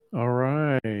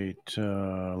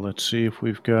Let's see if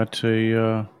we've got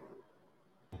a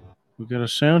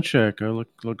sound check.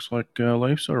 Looks like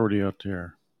Life's already out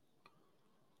there.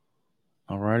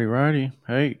 Righty.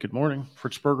 Hey, good morning.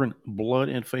 Fritz Berggren,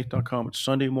 bloodandfaith.com. It's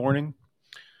Sunday morning.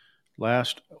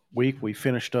 Last week we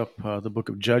finished up the book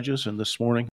of Judges, and this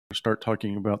morning we start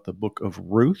talking about the book of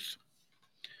Ruth.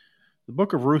 The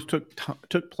book of Ruth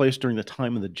took place during the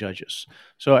time of the Judges.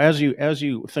 So as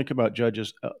you think about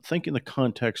Judges, think in the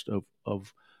context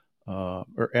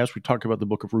or as we talk about the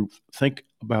book of Ruth, think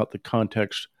about the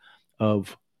context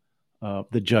of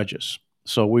the Judges.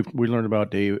 So we learned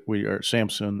about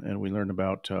Samson, and we learned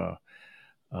about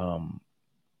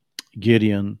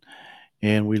Gideon,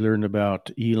 and we learned about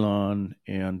Elon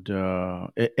and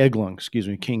Eglon,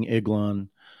 King Eglon,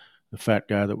 the fat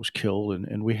guy that was killed,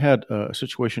 and we had a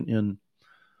situation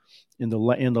in the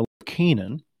land of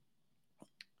Canaan,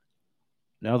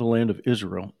 now the land of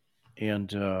Israel, and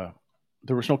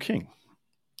there was no king,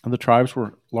 and the tribes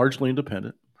were largely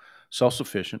independent,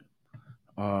 self-sufficient,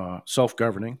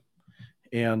 self-governing,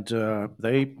 and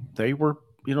they were,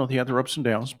 they had their ups and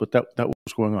downs, but that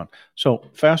was going on. So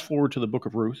fast forward to the book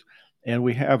of Ruth, and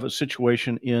we have a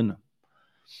situation in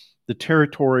the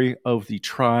territory of the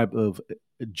tribe of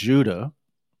Judah,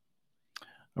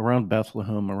 around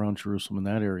Bethlehem, around Jerusalem, in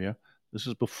that area. This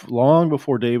is long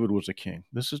before David was a king.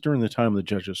 This is during the time of the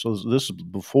Judges. So this is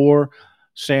before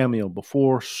Samuel,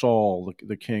 before Saul,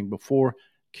 the king, before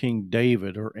King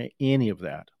David or any of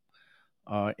that.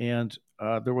 And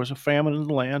there was a famine in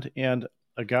the land, and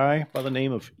a guy by the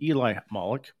name of Eli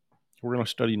Moloch, we're going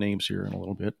to study names here in a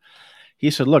little bit,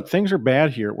 he said, look, things are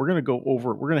bad here. We're going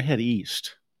to head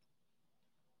east.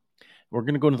 We're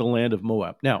going to go to the land of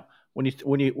Moab. Now, when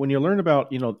you learn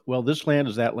about, this land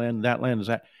is that land is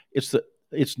that,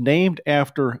 it's named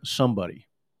after somebody.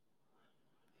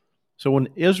 So when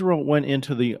Israel went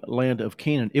into the land of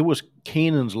Canaan, it was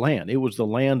Canaan's land. It was the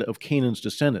land of Canaan's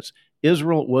descendants.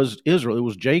 Israel was Israel. It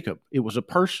was Jacob. It was a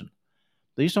person.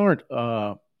 These aren't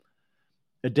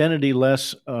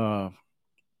identity-less,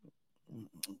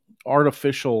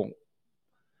 artificial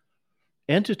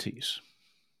entities.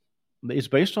 It's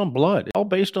based on blood. It's all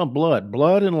based on blood.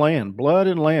 Blood and land. Blood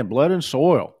and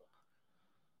soil.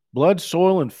 Blood,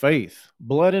 soil, and faith.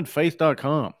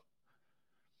 Bloodandfaith.com.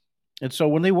 And so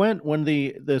when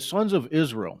the sons of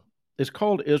Israel, it's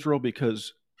called Israel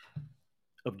because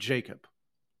of Jacob.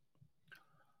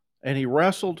 And he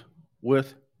wrestled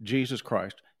with Jesus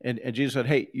Christ. And Jesus said,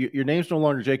 hey, your name's no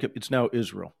longer Jacob, it's now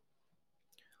Israel.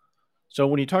 So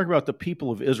when you talk about the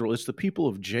people of Israel, it's the people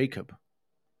of Jacob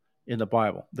in the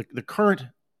Bible. The current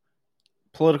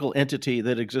political entity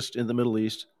that exists in the Middle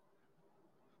East,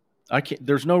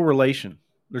 there's no relation.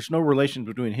 There's no relation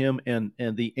between him and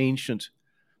the ancient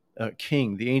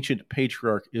king, the ancient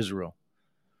patriarch Israel.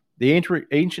 The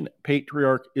ancient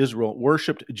patriarch Israel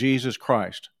worshipped Jesus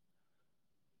Christ.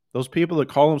 Those people that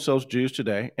call themselves Jews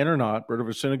today and are not, but of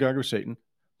a synagogue of Satan,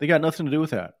 they got nothing to do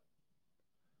with that.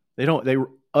 They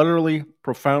utterly,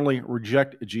 profoundly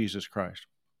reject Jesus Christ.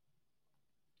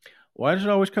 Why does it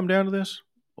always come down to this?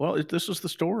 Well, this is the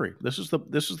story. This is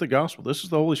the gospel. This is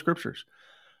the Holy Scriptures.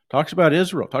 Talks about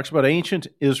Israel. Talks about ancient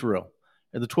Israel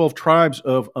and the 12 tribes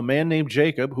of a man named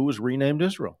Jacob who was renamed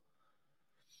Israel.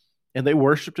 And they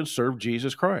worshipped and served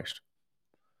Jesus Christ.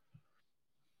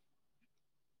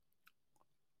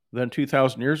 Then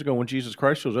 2,000 years ago when Jesus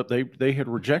Christ shows up, they had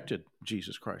rejected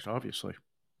Jesus Christ, obviously.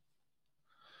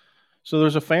 So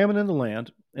there's a famine in the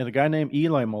land, and a guy named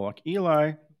Eli Moloch.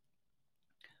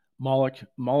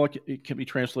 Moloch, it can be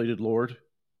translated Lord.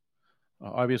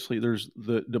 Obviously, there's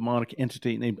the demonic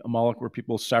entity named Moloch where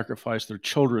people sacrifice their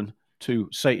children to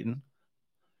Satan.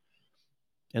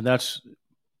 And that's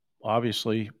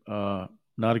obviously not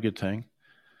a good thing.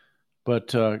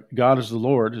 But God is the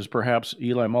Lord is perhaps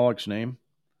Eli Moloch's name.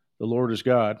 The Lord is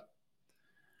God.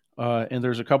 And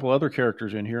there's a couple other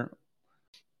characters in here.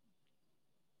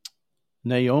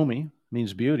 Naomi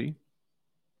means beauty.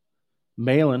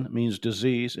 Mahlon means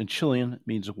disease. And Chilion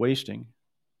means wasting.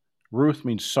 Ruth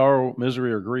means sorrow,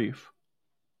 misery, or grief.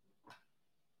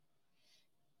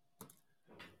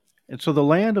 And so the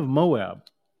land of Moab,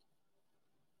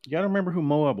 you got to remember who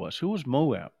Moab was. Who was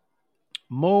Moab?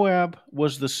 Moab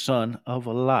was the son of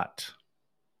Lot.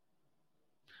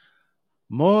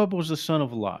 Moab was the son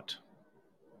of Lot.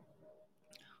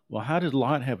 Well, how did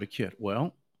Lot have a kid?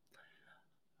 Well,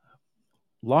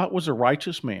 Lot was a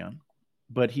righteous man,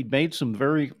 but he'd made some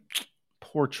very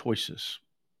poor choices.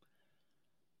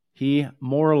 He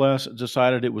more or less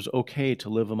decided it was okay to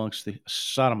live amongst the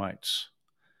Sodomites,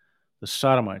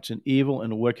 an evil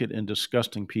and wicked and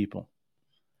disgusting people.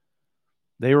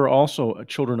 They were also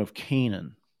children of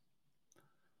Canaan.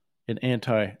 an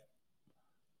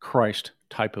anti-Christ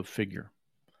type of figure.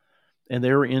 And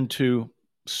they were into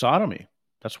sodomy.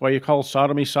 That's why you call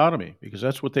sodomy, because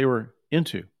that's what they were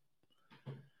into.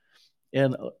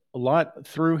 And Lot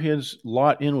threw his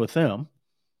lot in with them.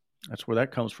 That's where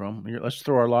that comes from. Let's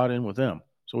throw our lot in with them.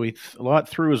 So Lot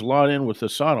threw his lot in with the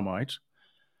sodomites,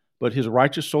 but his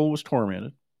righteous soul was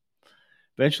tormented.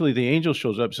 Eventually, the angel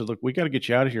shows up and says, look, we got to get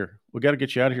you out of here. We got to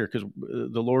get you out of here because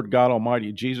the Lord God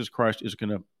Almighty, Jesus Christ, is going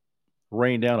to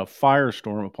rain down a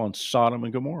firestorm upon Sodom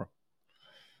and Gomorrah.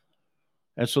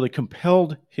 And so they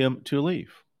compelled him to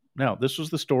leave. Now, this was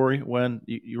the story when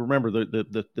you remember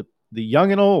the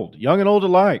young and old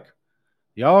alike.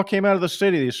 They all came out of the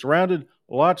city. They surrounded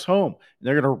Lot's home. And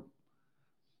they're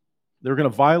going to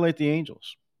violate the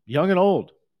angels, young and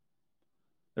old.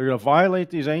 They're going to violate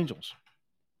these angels.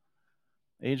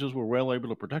 Angels were well able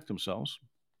to protect themselves.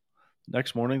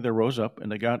 Next morning, they rose up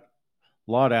and they got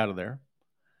Lot out of there.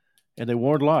 And they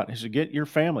warned Lot. He said, "Get your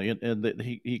family." And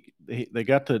they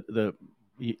got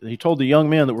he told the young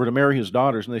men that were to marry his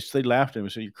daughters, and they laughed at him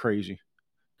and said, "You're crazy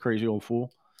old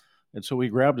fool." And so he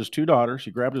grabbed his 2 daughters,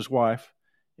 he grabbed his wife,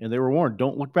 and they were warned,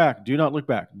 "Don't look back. Do not look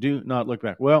back. Do not look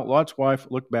back." Well, Lot's wife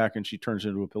looked back, and she turns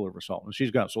into a pillar of salt, and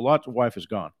she's gone. So Lot's wife is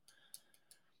gone.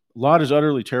 Lot is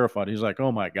utterly terrified. He's like,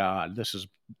 "Oh my God, this is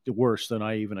worse than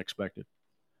I even expected."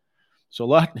 So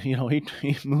Lot, he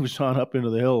moves on up into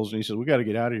the hills, and he says, "We got to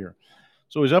get out of here."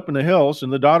 So he's up in the hills,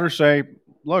 and the daughters say,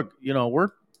 "Look,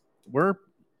 we're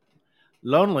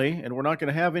lonely, and we're not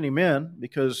going to have any men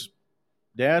because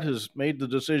Dad has made the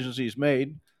decisions he's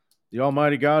made. The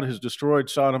Almighty God has destroyed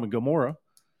Sodom and Gomorrah.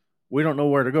 We don't know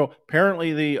where to go."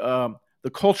 Apparently, the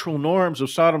cultural norms of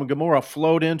Sodom and Gomorrah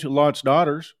flowed into Lot's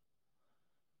daughters.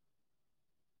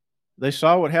 They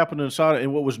saw what happened in Sodom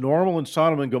and what was normal in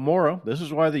Sodom and Gomorrah. This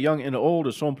is why the young and the old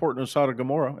is so important in Sodom and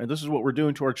Gomorrah. And this is what we're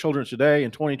doing to our children today in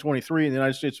 2023 in the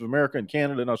United States of America and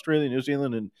Canada and Australia, New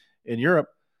Zealand, and in Europe.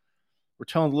 We're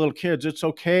telling the little kids it's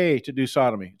okay to do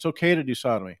sodomy. It's okay to do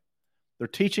sodomy. They're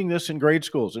teaching this in grade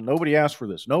schools, and nobody asked for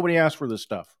this. Nobody asked for this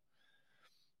stuff.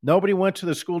 Nobody went to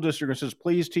the school district and says,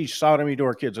 "Please teach sodomy to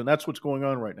our kids." And that's what's going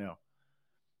on right now.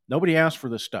 Nobody asked for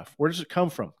this stuff. Where does it come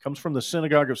from? It comes from the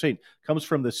synagogue of Satan. It comes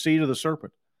from the seed of the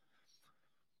serpent.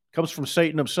 It comes from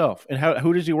Satan himself. And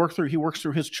who does he work through? He works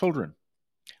through his children.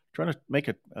 I'm trying to make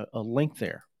a link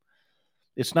there.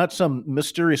 It's not some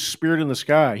mysterious spirit in the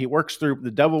sky.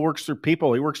 The devil works through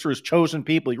people. He works through his chosen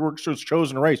people. He works through his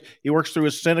chosen race. He works through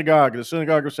his synagogue, the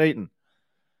synagogue of Satan.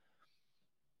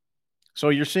 So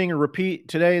you're seeing a repeat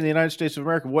today in the United States of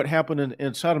America what happened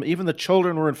in Sodom. Even the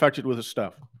children were infected with this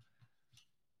stuff.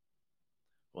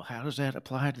 Well, how does that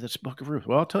apply to this book of Ruth?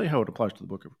 Well, I'll tell you how it applies to the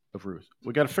book of Ruth.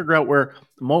 We got to figure out where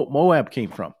Moab came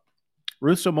from.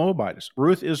 Ruth's a Moabitess.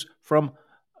 Ruth is from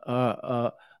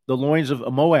the loins of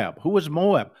Moab. Who was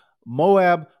Moab?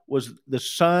 Moab was the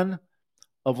son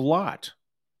of Lot.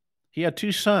 He had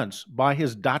 2 sons by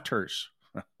his daughters.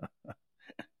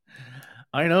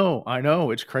 I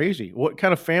know. It's crazy. What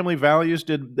kind of family values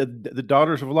did the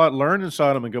daughters of Lot learn in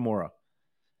Sodom and Gomorrah?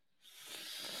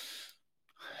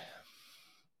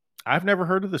 I've never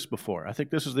heard of this before. I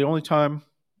think this is the only time.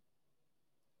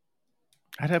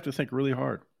 I'd have to think really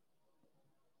hard.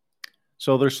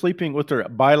 So they're sleeping with their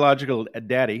biological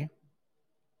daddy,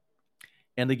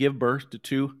 and they give birth to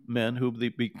 2 men who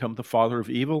become the father of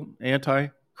evil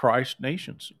anti-Christ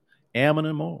nations, Ammon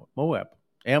and Moab.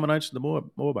 Ammonites and the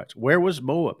Moabites. Where was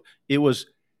Moab? It was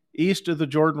east of the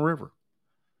Jordan River.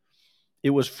 It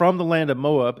was from the land of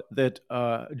Moab that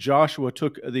Joshua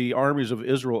took the armies of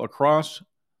Israel across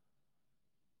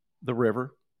the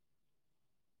river,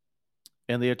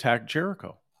 and they attacked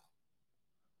Jericho.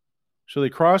 So they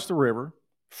crossed the river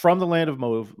from the land of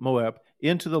Moab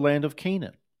into the land of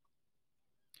Canaan,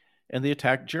 and they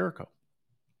attacked Jericho.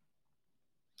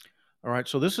 All right,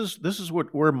 so this is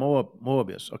where Moab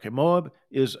is. Okay, Moab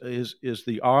is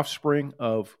the offspring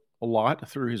of Lot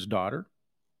through his daughter.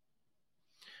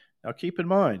 Now keep in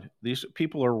mind, these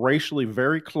people are racially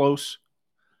very close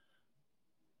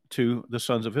to the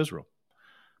sons of Israel.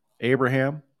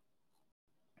 Abraham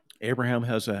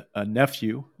has a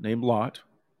nephew named Lot.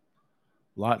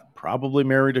 Lot probably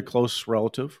married a close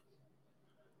relative.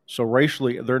 So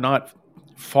racially, they're not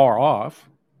far off.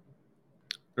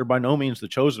 They're by no means the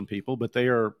chosen people, but they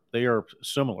are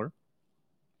similar.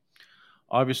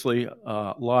 Obviously,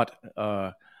 Lot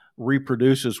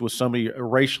reproduces with somebody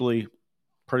racially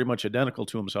pretty much identical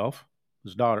to himself,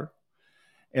 his daughter.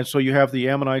 And so you have the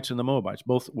Ammonites and the Moabites,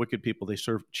 both wicked people. They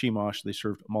served Chemosh, they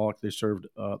served Moloch, they served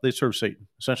Satan.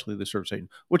 Essentially, they served Satan,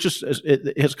 which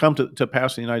it has come to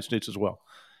pass in the United States as well.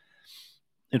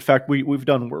 In fact, we've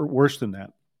done worse than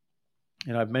that.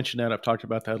 And I've mentioned that. I've talked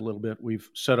about that a little bit. We've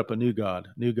set up a new god,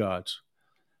 new gods.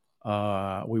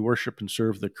 We worship and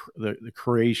serve the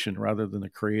creation rather than the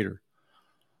creator.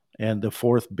 And the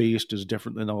fourth beast is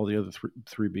different than all the other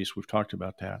three beasts. We've talked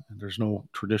about that. And there's no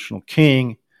traditional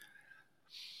king.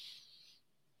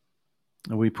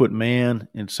 And we put man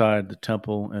inside the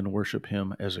temple and worship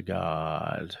him as a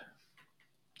god.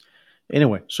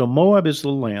 Anyway, so Moab is the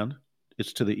land.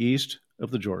 It's to the east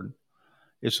of the Jordan.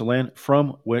 It's the land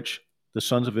from which the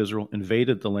sons of Israel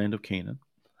invaded the land of Canaan.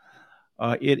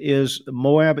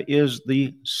 Moab is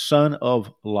the son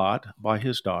of Lot by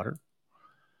his daughter.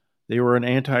 They were an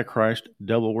antichrist,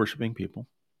 devil-worshiping people.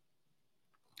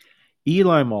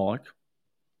 Elimelech,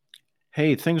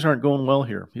 hey, things aren't going well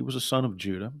here. He was a son of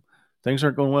Judah. Things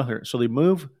aren't going well here. So they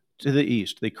move to the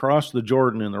east. They cross the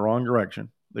Jordan in the wrong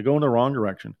direction. They go in the wrong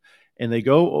direction. And they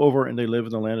go over and they live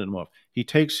in the land of Moab. He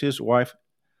takes his wife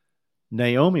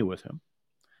Naomi with him.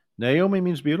 Naomi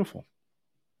means beautiful.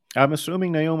 I'm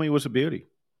assuming Naomi was a beauty.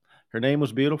 Her name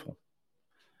was beautiful.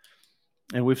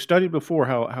 And we've studied before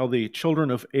how the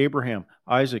children of Abraham,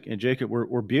 Isaac, and Jacob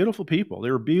were beautiful people. They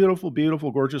were beautiful,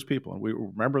 beautiful, gorgeous people. And we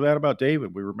remember that about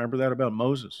David. We remember that about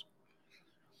Moses.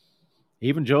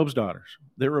 Even Job's daughters.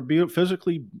 They were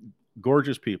physically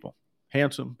gorgeous people.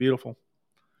 Handsome, beautiful.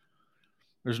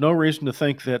 There's no reason to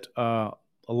think that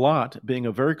Lot, being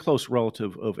a very close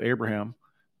relative of Abraham,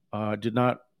 did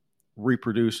not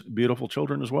reproduce beautiful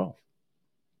children as well.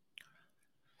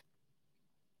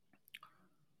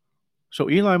 So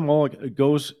Elimelech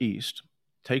goes east,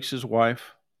 takes his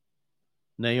wife,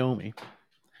 Naomi,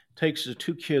 takes his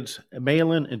two kids,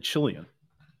 Mahlon and Chilion.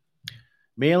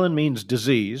 Mahlon means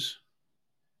disease.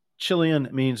 Chilion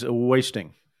means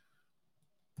wasting.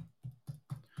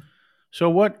 So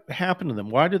what happened to them?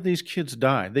 Why did these kids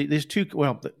die?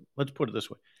 Let's put it this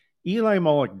way.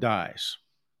 Elimelech dies.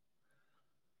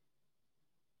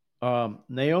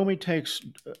 Naomi takes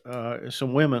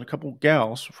some women, a couple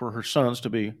gals, for her sons to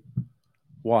be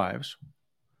wives.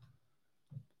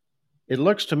 It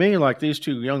looks to me like these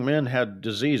two young men had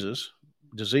disease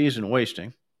and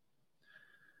wasting.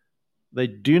 They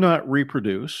do not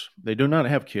reproduce. They do not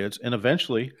have kids. And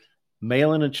eventually,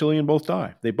 Mahlon and Chilion both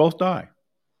die. They both die.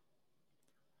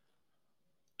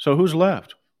 So who's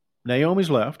left? Naomi's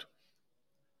left.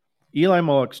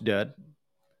 Elimelech's dead.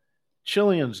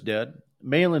 Chilion's dead.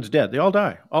 Mahlon's dead. They all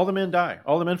die. All the men die.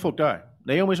 All the menfolk die.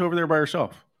 Naomi's over there by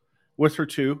herself with her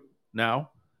two,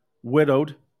 now,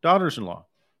 widowed daughters-in-law.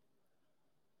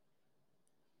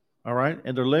 All right?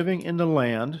 And they're living in the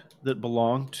land that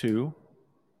belonged to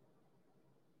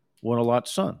one of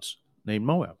Lot's sons named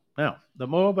Moab. Now, the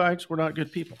Moabites were not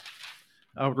good people.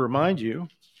 I would remind you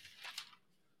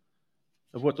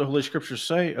of what the Holy Scriptures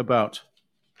say about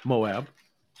Moab.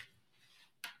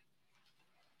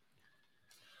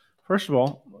 First of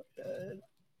all,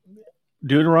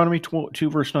 Deuteronomy 2,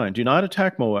 verse 9. Do not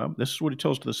attack Moab. This is what he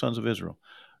tells to the sons of Israel.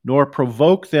 Nor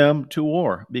provoke them to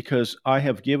war, because I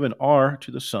have given Ar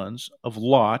to the sons of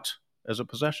Lot as a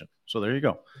possession. So there you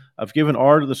go. I've given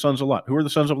Ar to the sons of Lot. Who are the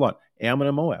sons of Lot? Ammon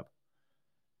and Moab.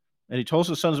 And he tells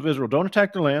the sons of Israel, don't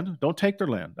attack their land. Don't take their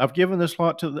land. I've given this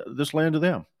land to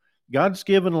them. God's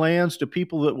given lands to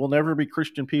people that will never be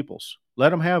Christian peoples. Let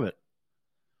them have it.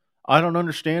 I don't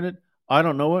understand it. I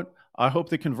don't know it. I hope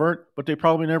they convert, but they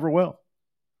probably never will.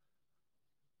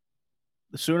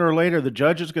 Sooner or later, the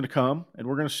judge is going to come, and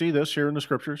we're going to see this here in the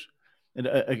Scriptures, and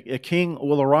a king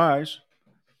will arise,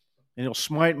 and he'll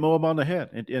smite Moab on the head,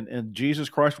 and Jesus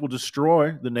Christ will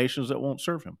destroy the nations that won't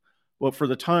serve him. Well, for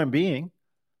the time being,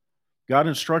 God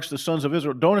instructs the sons of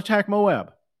Israel, don't attack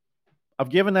Moab. I've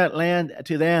given that land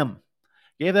to them.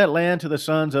 Gave that land to the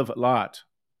sons of Lot.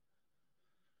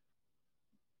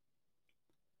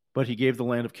 But he gave the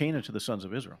land of Canaan to the sons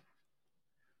of Israel.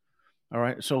 All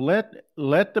right, so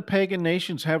let the pagan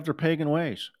nations have their pagan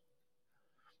ways.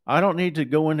 I don't need to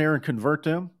go in there and convert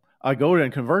them. I go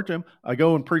and convert them. I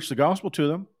go and preach the gospel to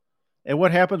them. And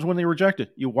what happens when they reject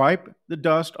it? You wipe the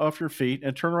dust off your feet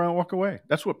and turn around and walk away.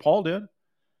 That's what Paul did.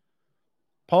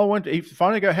 He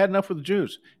finally had enough with the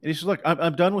Jews. And he says, look,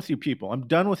 I'm done with you people. I'm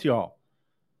done with y'all.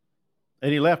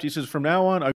 And he left. He says, from now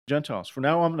on, I'm Gentiles. From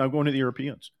now on, I'm going to the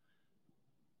Europeans.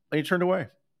 And he turned away.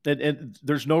 And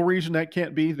there's no reason that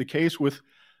can't be the case with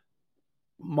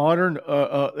modern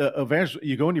evangelists.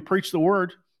 You go and you preach the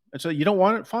word and say, you don't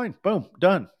want it? Fine. Boom.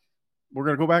 Done. We're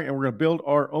going to go back and we're going to build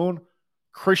our own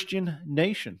Christian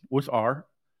nation with our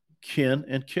kin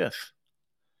and kith.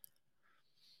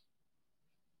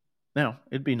 Now,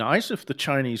 it'd be nice if the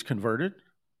Chinese converted.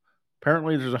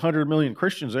 Apparently, there's 100 million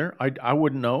Christians there. I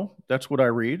wouldn't know. That's what I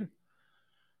read.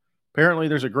 Apparently,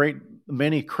 there's a great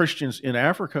many Christians in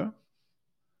Africa.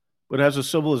 But as a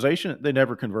civilization, they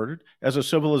never converted. As a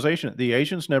civilization, the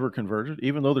Asians never converted,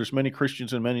 even though there's many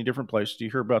Christians in many different places.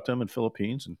 You hear about them in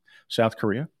Philippines and South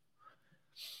Korea.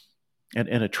 And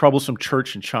a troublesome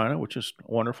church in China, which is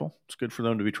wonderful. It's good for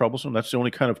them to be troublesome. That's the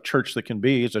only kind of church that can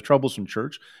be, is a troublesome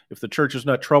church. If the church is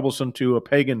not troublesome to a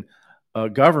pagan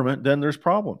government, then there's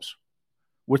problems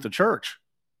with the church.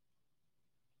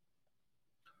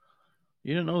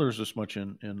 You didn't know there was this much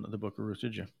in the book of Ruth,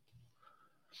 did you?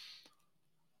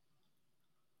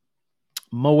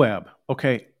 Moab.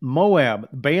 Okay, Moab.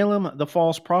 Balaam, the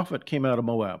false prophet, came out of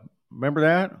Moab. Remember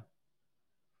that?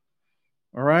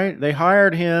 All right. They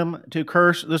hired him to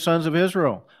curse the sons of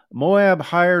Israel. Moab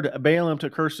hired Balaam to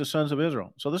curse the sons of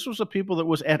Israel. So this was a people that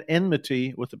was at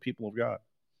enmity with the people of God.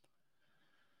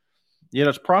 Yet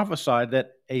it's prophesied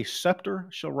that a scepter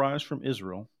shall rise from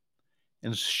Israel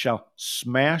and shall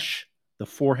smash the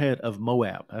forehead of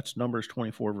Moab. That's Numbers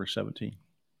 24, verse 17.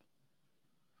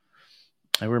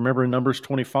 I remember in Numbers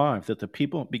 25 that the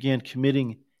people began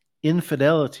committing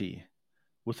infidelity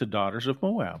with the daughters of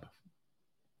Moab.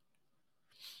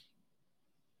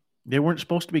 They weren't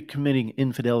supposed to be committing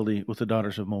infidelity with the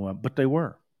daughters of Moab, but they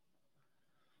were.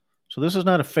 So this is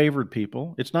not a favored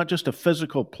people. It's not just a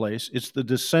physical place. It's the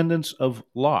descendants of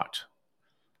Lot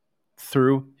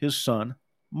through his son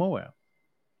Moab.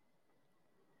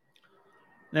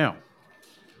 Now,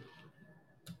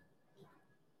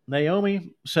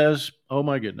 Naomi says, oh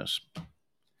my goodness,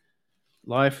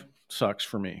 life sucks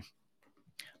for me.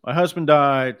 My husband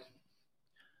died.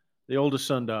 The oldest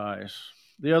son dies.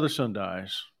 The other son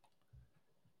dies.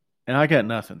 And I got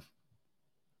nothing.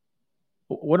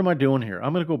 What am I doing here?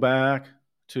 I'm going to go back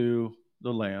to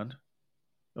the land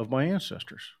of my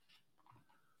ancestors.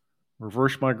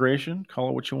 Reverse migration, call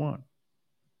it what you want.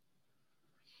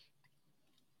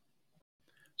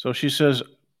 So she says,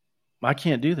 I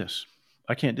can't do this.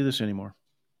 I can't do this anymore.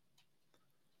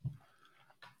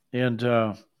 And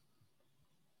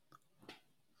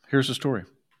here's the story.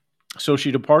 So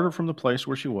she departed from the place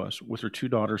where she was with her two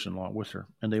daughters-in-law with her,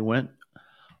 and they went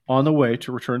on the way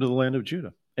to return to the land of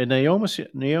Judah. And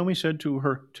Naomi said to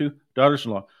her two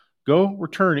daughters-in-law, go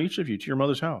return each of you to your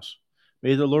mother's house.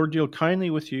 May the Lord deal kindly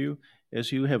with you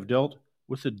as you have dealt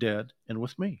with the dead and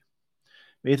with me.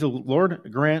 May the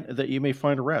Lord grant that you may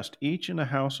find rest, each in the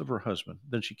house of her husband.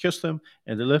 Then she kissed them,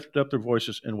 and they lifted up their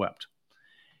voices and wept.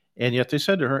 And yet they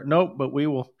said to her, no, but we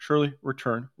will surely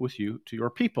return with you to your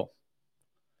people.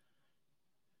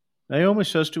 Naomi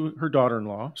says to her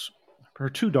daughter-in-laws, her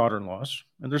two daughter-in-laws,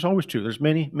 and there's always two. There's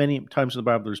many, many times in the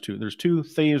Bible there's two. There's two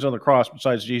thieves on the cross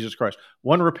besides Jesus Christ.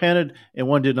 One repented and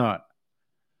one did not.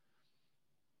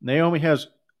 Naomi has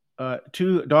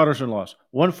two daughters-in-laws.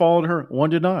 One followed her, one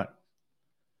did not.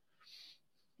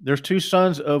 There's two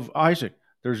sons of Isaac.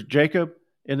 There's Jacob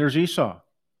and there's Esau.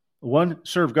 One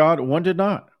served God, one did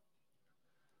not.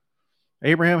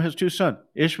 Abraham has two sons,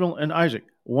 Ishmael and Isaac.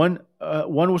 One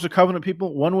was a covenant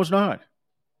people, one was not.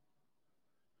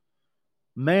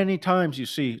 Many times you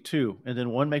see two, and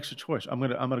then one makes a choice. I'm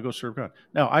gonna go serve God.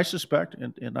 Now I suspect,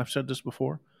 and I've said this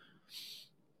before,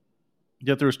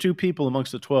 that there's two people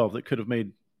amongst the 12 that could have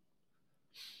made.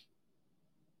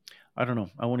 I don't know.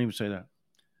 I won't even say that.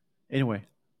 Anyway,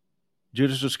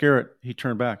 Judas Iscariot, he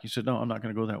turned back. He said, no, I'm not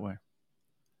going to go that way.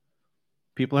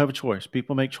 People have a choice.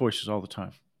 People make choices all the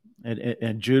time.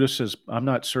 And Judas says, I'm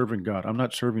not serving God. I'm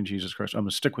not serving Jesus Christ. I'm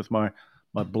going to stick with my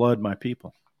blood, my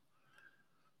people.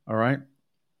 All right?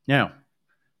 Now,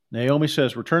 Naomi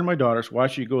says, return my daughters. Why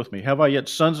should you go with me? Have I yet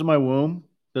sons in my womb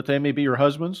that they may be your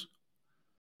husbands?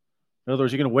 In other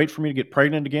words, you're going to wait for me to get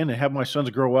pregnant again and have my sons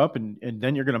grow up, and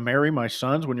then you're going to marry my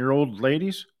sons when you're old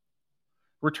ladies?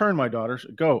 Return, my daughters,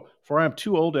 go, for I am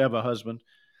too old to have a husband.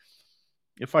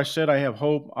 If I said I have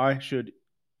hope,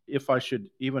 if I should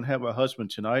even have a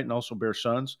husband tonight and also bear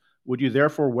sons, would you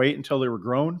therefore wait until they were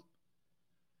grown?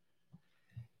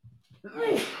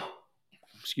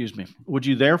 Excuse me. Would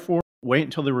you therefore wait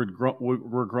until they were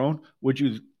grown? Would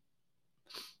you?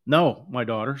 No, my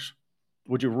daughters.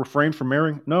 Would you refrain from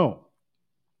marrying? No.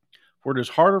 For it is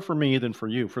harder for me than for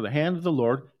you, for the hand of the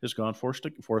Lord has gone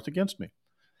forth against me.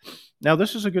 Now,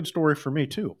 this is a good story for me,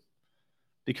 too,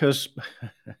 because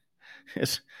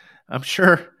I'm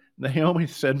sure Naomi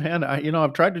said, man,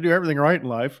 I've tried to do everything right in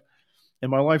life, and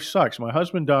my life sucks. My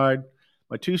husband died.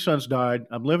 My two sons died.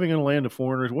 I'm living in a land of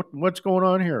foreigners. What's going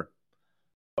on here?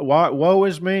 Woe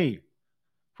is me,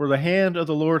 for the hand of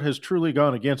the Lord has truly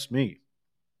gone against me.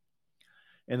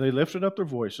 And they lifted up their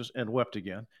voices and wept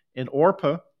again. And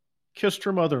Orpah kissed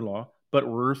her mother-in-law, but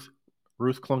Ruth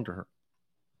clung to her.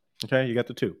 Okay, you got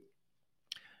the two.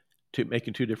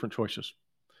 Making two different choices.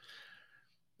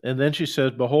 And then she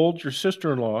said, "Behold, your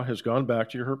sister-in-law has gone back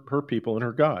to her people and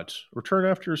her gods. Return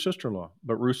after your sister-in-law."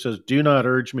 But Ruth says, "Do not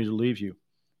urge me to leave you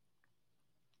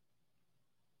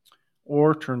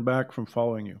or turn back from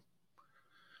following you.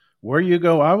 Where you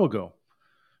go, I will go.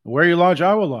 Where you lodge,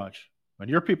 I will lodge. And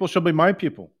your people shall be my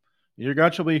people. And your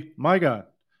God shall be my God.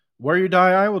 Where you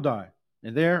die, I will die.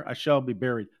 And there I shall be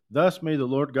buried. Thus may the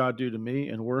Lord God do to me,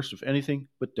 and worse, if anything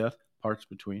but death parts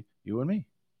between you and me."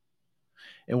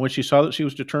 And when she saw that she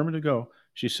was determined to go,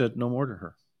 she said no more to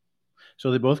her.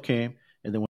 So they both came,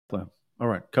 and they went to Bethlehem. All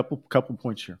right, couple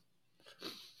points here.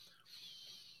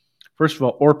 First of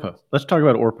all, Orpah. Let's talk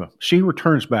about Orpah. She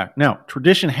returns back. Now,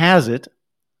 tradition has it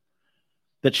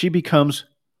that she becomes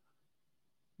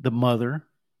the mother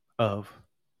of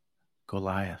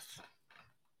Goliath.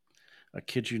 I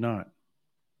kid you not.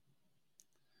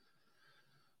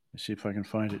 Let's see if I can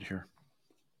find it here.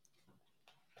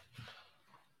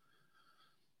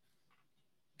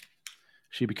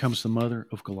 She becomes the mother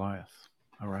of Goliath.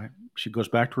 All right. She goes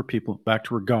back to her people, back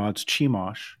to her gods,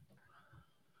 Chemosh,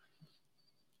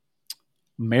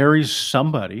 marries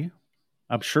somebody.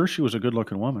 I'm sure she was a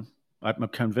good-looking woman. I'm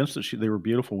convinced that they were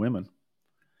beautiful women.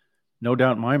 No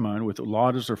doubt in my mind, with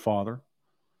Lot as their father.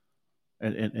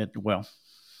 And well,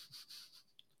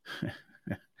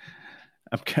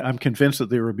 I'm convinced that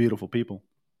they were beautiful people.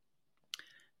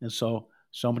 And so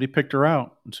somebody picked her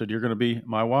out and said, "You're going to be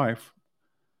my wife."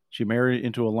 She married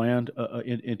into a line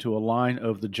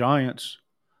of the giants,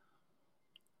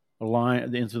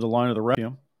 into the line of the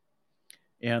Rephaim,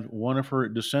 and one of her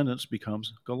descendants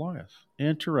becomes Goliath.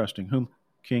 Interesting, whom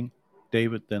King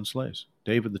David then slays.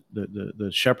 David, the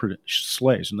shepherd,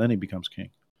 slays, and then he becomes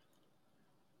king.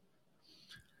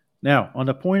 Now, on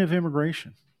the point of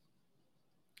immigration,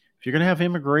 if you're going to have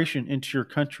immigration into your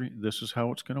country, this is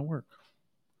how it's going to work.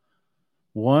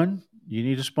 One, you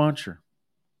need a sponsor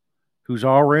who's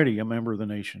already a member of the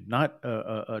nation, not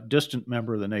a distant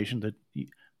member of the nation.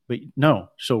 But no.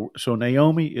 So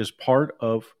Naomi is part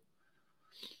of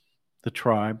the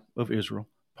tribe of Israel,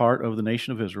 part of the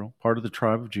nation of Israel, part of the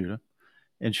tribe of Judah,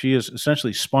 and she is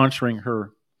essentially sponsoring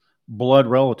her blood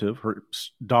relative, her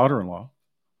daughter-in-law.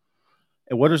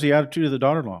 And what is the attitude of the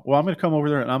daughter-in-law? Well, I'm going to come over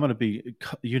there and I'm going to be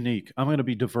unique. I'm going to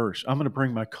be diverse. I'm going to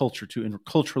bring my culture to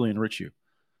culturally enrich you.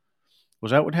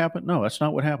 Was that what happened? No, that's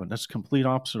not what happened. That's the complete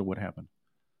opposite of what happened.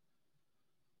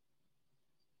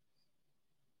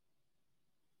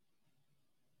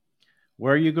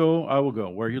 Where you go, I will go.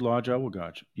 Where you lodge, I will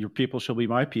lodge. Your people shall be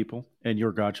my people, and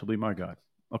your God shall be my God.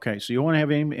 Okay, so you want to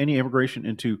have any immigration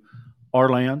into our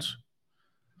lands,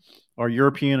 our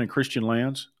European and Christian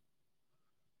lands?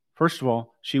 First of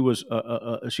all, she was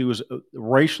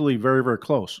racially very, very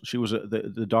close. She was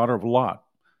the daughter of Lot,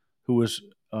 who was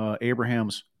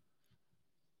Abraham's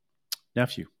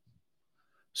nephew.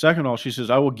 Second of all, she says,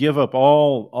 "I will give up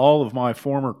all of my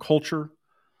former culture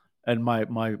and my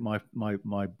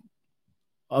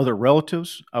other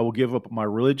relatives. I will give up my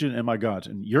religion and my gods,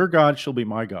 and your God shall be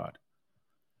my God."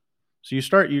 So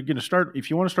you're going to start, if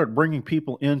you want to start bringing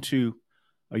people into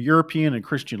a European and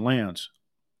Christian lands,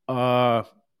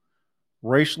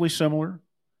 racially similar,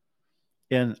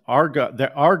 and our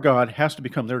God has to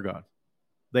become their God.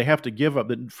 They have to give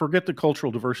up, forget the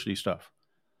cultural diversity stuff.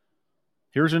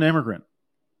 Here's an immigrant.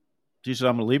 She says,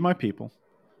 "I'm going to leave my people.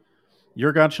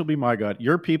 Your God shall be my God.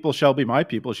 Your people shall be my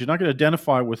people." She's not going to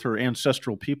identify with her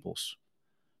ancestral peoples.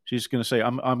 She's going to say,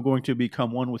 I'm going to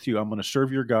become one with you. I'm going to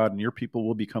serve your God, and your people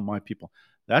will become my people."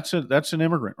 That's an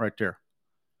immigrant right there.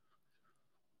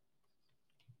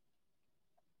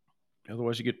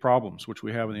 Otherwise, you get problems, which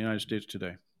we have in the United States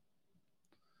today.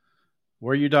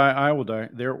 "Where you die, I will die.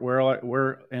 There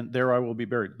I will be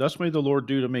buried. Thus may the Lord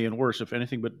do to me, and worse, if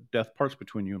anything but death parts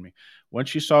between you and me." When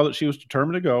she saw that she was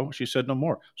determined to go, she said no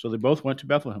more. So they both went to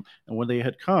Bethlehem. And when they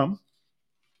had come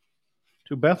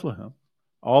to Bethlehem,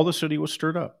 all the city was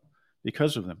stirred up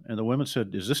because of them. And the women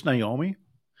said, "Is this Naomi?"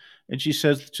 And she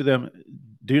says to them,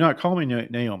 "Do not call me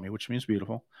Naomi," which means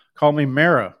beautiful. "Call me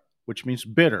Mara," which means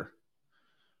bitter.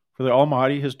 For the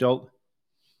Almighty has dealt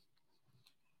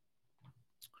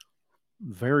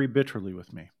very bitterly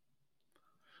with me.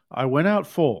 I went out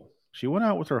full. She went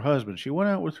out with her husband. She went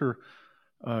out with her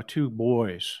two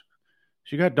boys.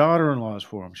 She got daughter-in-laws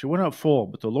for them. She went out full,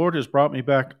 but the Lord has brought me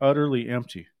back utterly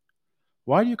empty.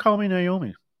 Why do you call me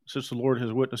Naomi, since the Lord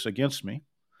has witnessed against me?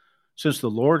 Since the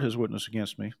Lord has witnessed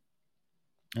against me,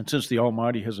 and since the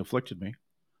Almighty has afflicted me.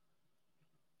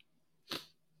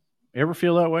 Ever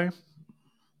feel that way?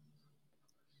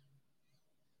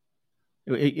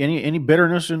 Any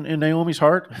bitterness in Naomi's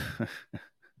heart?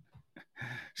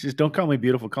 She says, "Don't call me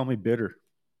beautiful, call me bitter.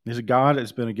 There's a God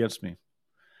that's been against me.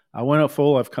 I went out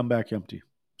full, I've come back empty."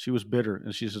 She was bitter,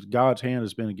 and she said, God's hand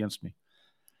has been against me.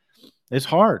 It's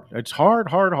hard. It's hard.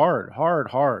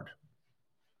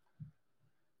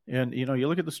 And you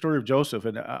look at the story of Joseph,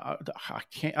 and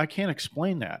I can't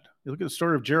explain that. You look at the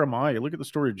story of Jeremiah. You look at the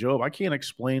story of Job. I can't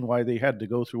explain why they had to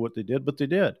go through what they did, but they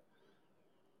did.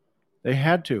 They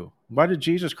had to. Why did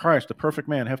Jesus Christ, the perfect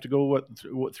man, have to go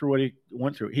through what he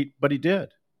went through? But he did.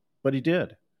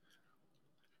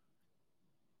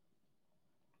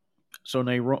 So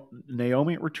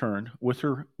Naomi returned with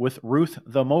Ruth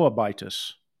the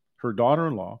Moabitess, her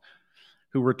daughter-in-law,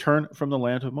 who returned from the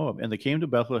land of Moab, and they came to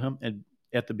Bethlehem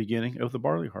at the beginning of the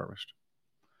barley harvest.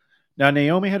 Now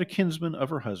Naomi had a kinsman of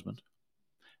her husband,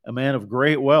 a man of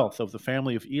great wealth of the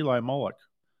family of Elimelech,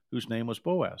 whose name was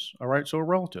Boaz. All right, so a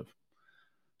relative.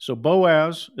 So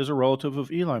Boaz is a relative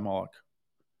of Elimelech,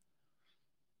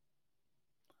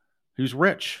 who's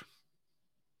rich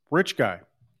guy.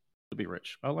 To be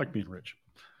rich. I like being rich.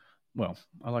 Well,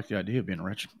 I like the idea of being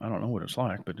rich. I don't know what it's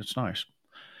like, but it's nice.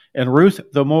 And Ruth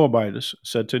the Moabitess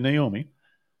said to Naomi,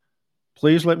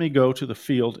 please let me go to the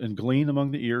field and glean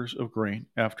among the ears of grain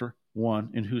after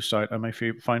one in whose sight I may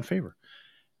find favor.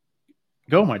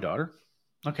 Go, my daughter.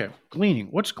 Okay, gleaning.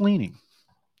 What's gleaning?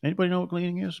 Anybody know what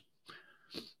gleaning is?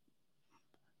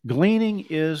 Gleaning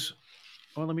is,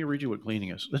 well, let me read you what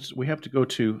gleaning is. We have to go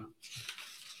to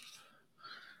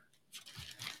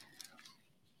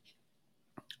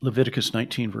Leviticus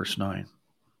 19, verse 9.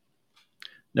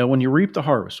 Now, when you reap the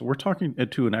harvest, we're talking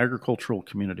to an agricultural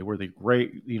community where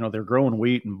they're growing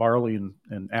wheat and barley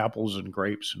and apples and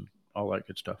grapes and all that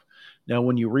good stuff. Now,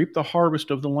 when you reap the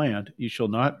harvest of the land, you shall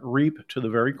not reap to the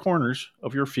very corners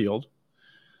of your field,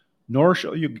 nor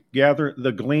shall you gather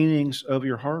the gleanings of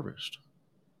your harvest,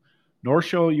 nor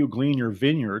shall you glean your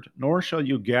vineyard, nor shall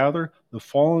you gather the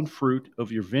fallen fruit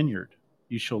of your vineyard.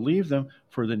 You shall leave them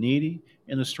for the needy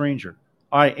and the stranger.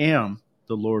 I am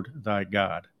the Lord thy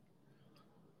God.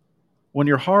 When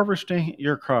you're harvesting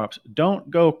your crops, don't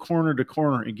go corner to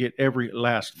corner and get every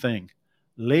last thing.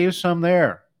 Leave some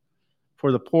there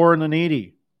for the poor and the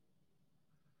needy.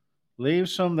 Leave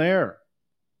some there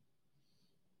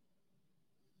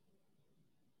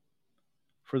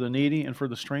for the needy and for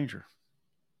the stranger,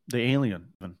 the alien,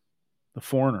 the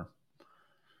foreigner.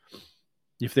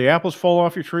 If the apples fall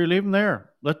off your tree, leave them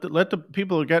there. Let the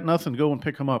people who got nothing go and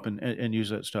pick them up and use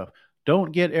that stuff.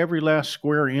 Don't get every last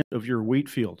square inch of your wheat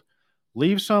field.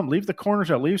 Leave the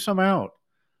corners out. Leave some out.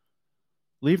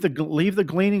 Leave the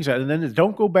gleanings out, and then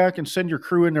don't go back and send your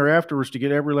crew in there afterwards to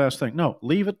get every last thing. No,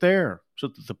 leave it there so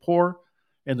that the poor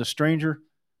and the stranger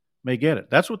may get it.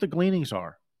 That's what the gleanings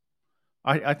are.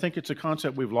 I think it's a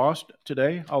concept we've lost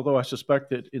today, although I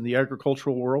suspect that in the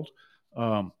agricultural world,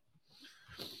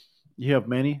 you have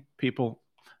many people,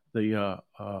 the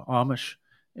Amish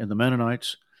and the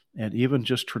Mennonites, and even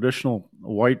just traditional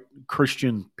white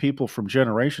Christian people from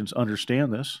generations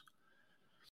understand this.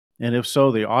 And if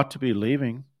so, they ought to be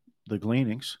leaving the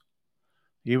gleanings,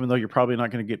 even though you're probably not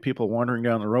going to get people wandering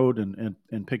down the road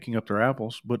and picking up their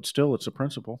apples, but still it's a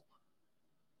principle.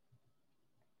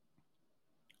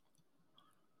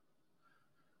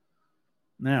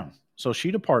 Now, so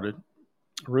she departed,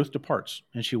 Ruth departs,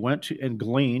 and she went to and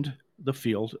gleaned the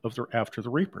field after the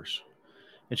reapers.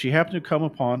 And she happened to come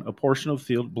upon a portion of the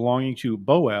field belonging to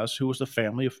Boaz, who was the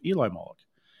family of Elimelech.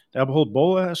 Now behold,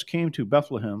 Boaz came from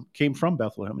Bethlehem,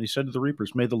 and he said to the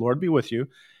reapers, may the Lord be with you.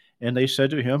 And they said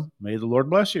to him, may the Lord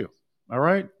bless you. All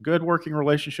right, good working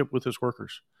relationship with his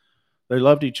workers. They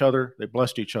loved each other, they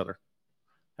blessed each other.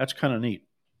 That's kind of neat.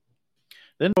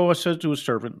 Then Boaz said to his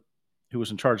servant, who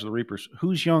was in charge of the reapers,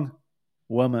 whose young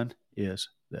woman is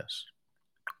this?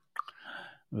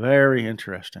 Very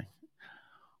interesting.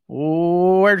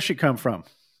 Where did she come from?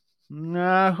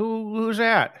 Who's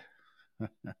that?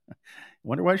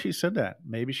 Wonder why she said that.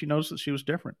 Maybe she noticed that she was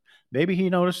different. Maybe he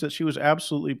noticed that she was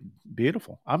absolutely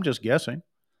beautiful. I'm just guessing,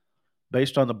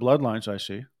 based on the bloodlines I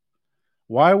see.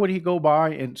 Why would he go by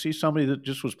and see somebody that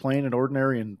just was plain and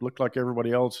ordinary and looked like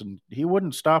everybody else, and he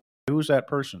wouldn't stop? Who's that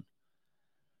person?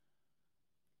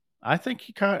 I think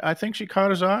she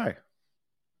caught his eye.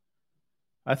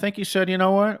 I think he said, you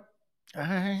know what?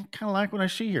 I kind of like what I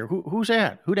see here. Who's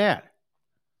that? Who dat?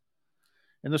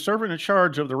 And the servant in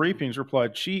charge of the reapings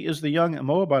replied, she is the young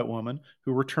Moabite woman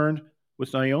who returned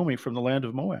with Naomi from the land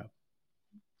of Moab.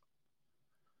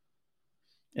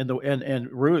 And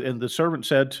the servant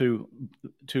said to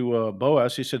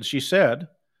Boaz,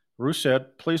 Ruth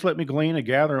said, please let me glean and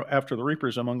gather after the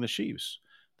reapers among the sheaves.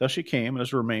 Thus she came and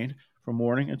has remained from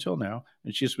morning until now,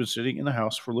 and she has been sitting in the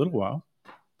house for a little while.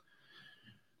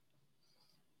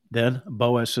 Then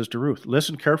Boaz says to Ruth,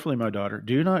 listen carefully, my daughter.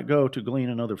 Do not go to glean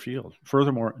another field.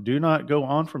 Furthermore, do not go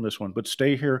on from this one, but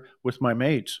stay here with my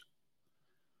maids.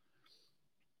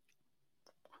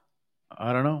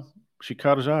 I don't know. She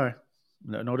caught his eye.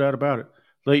 No doubt about it.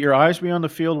 Let your eyes be on the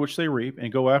field which they reap,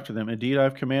 and go after them. Indeed, I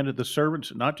have commanded the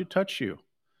servants not to touch you.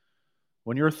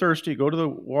 When you're thirsty, go to the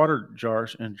water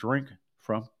jars and drink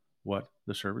from what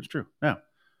the servants drew. Now,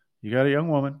 you got a young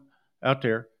woman out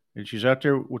there, and she's out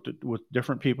there with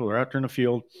different people. They're out there in the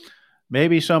field.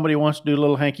 Maybe somebody wants to do a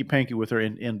little hanky-panky with her,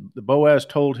 and the Boaz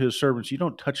told his servants, you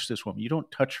don't touch this woman. You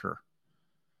don't touch her.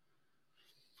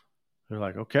 They're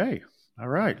like, okay, all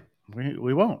right.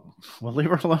 We won't. We'll leave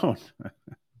her alone.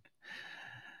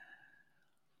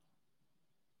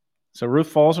 So Ruth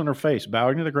falls on her face,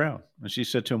 bowing to the ground. And she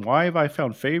said to him, why have I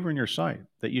found favor in your sight,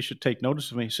 that you should take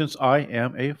notice of me, since I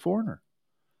am a foreigner?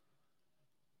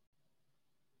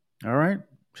 All right.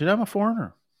 She said, I'm a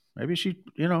foreigner. Maybe she,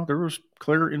 there was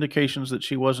clear indications that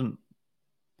she wasn't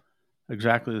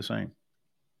exactly the same.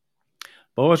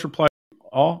 Boaz replied,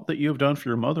 all that you have done for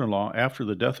your mother-in-law after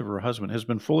the death of her husband has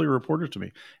been fully reported to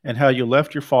me, and how you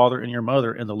left your father and your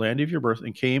mother in the land of your birth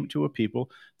and came to a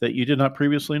people that you did not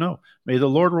previously know. May the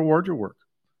Lord reward your work,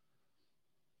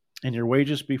 and your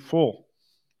wages be full.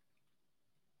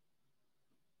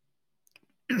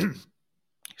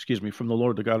 Excuse me, from the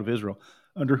Lord, the God of Israel,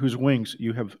 under whose wings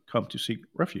you have come to seek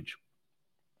refuge.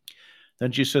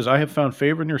 Then she says, I have found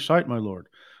favor in your sight, my Lord,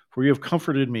 for you have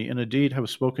comforted me, and indeed have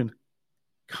spoken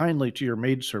kindly to your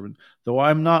maidservant, though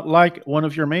I'm not like one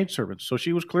of your maidservants. So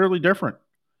she was clearly different.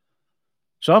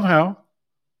 Somehow,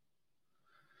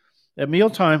 at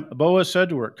mealtime, Boaz said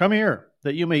to her, come here,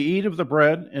 that you may eat of the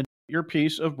bread and your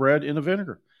piece of bread in the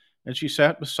vinegar. And she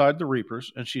sat beside the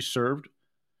reapers, and he served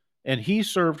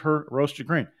her roasted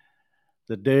grain.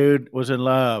 The dude was in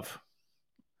love.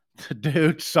 The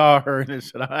dude saw her and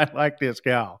said, I like this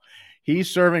gal. He's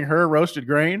serving her roasted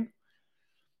grain,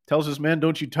 tells his men,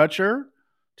 don't you touch her.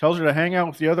 Tells her to hang out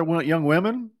with the other young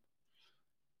women.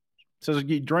 Says,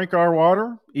 drink our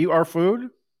water, eat our food.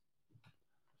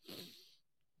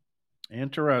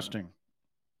 Interesting.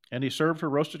 And he served her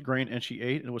roasted grain, and she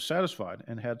ate and was satisfied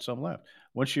and had some left.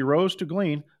 When she rose to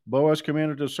glean, Boaz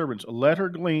commanded his servants, let her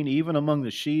glean even among the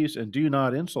sheaves and do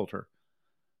not insult her.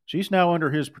 She's now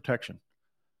under his protection.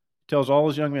 He tells all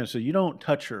his young men, so you don't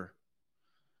touch her.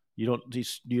 You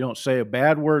don't say a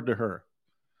bad word to her.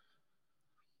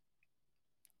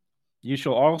 You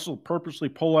shall also purposely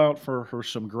pull out for her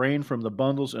some grain from the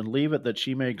bundles and leave it that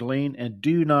she may glean, and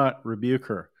do not rebuke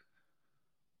her.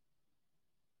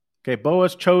 Okay,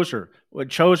 Boaz chose her. He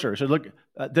said, look,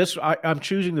 I'm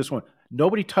choosing this one.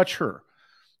 Nobody touch her.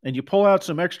 And you pull out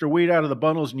some extra wheat out of the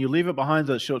bundles and you leave it behind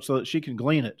so that she can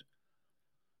glean it.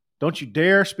 Don't you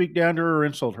dare speak down to her or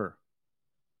insult her.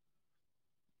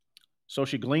 So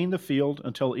she gleaned the field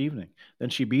until evening. Then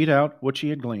she beat out what she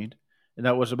had gleaned, and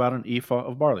that was about an ephah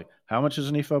of barley. How much is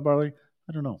an ephah of barley?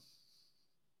 I don't know.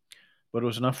 But it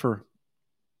was enough for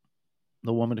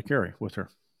the woman to carry with her.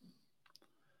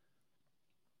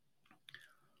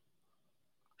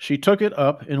 She took it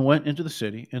up and went into the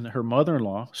city, and her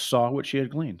mother-in-law saw what she had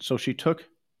gleaned. So she took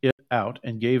it out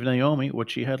and gave Naomi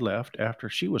what she had left after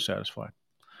she was satisfied.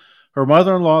 Her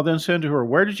mother-in-law then said to her,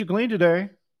 where did you glean today?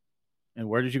 And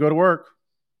where did you go to work?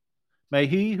 May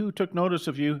he who took notice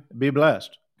of you be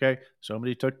blessed. Okay,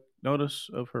 somebody took notice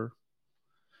of her.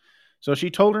 So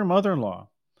she told her mother-in-law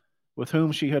with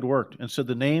whom she had worked, and said,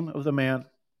 the name of the man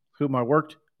whom I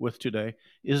worked with today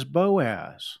is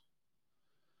Boaz.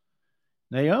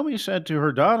 Naomi said to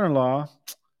her daughter-in-law,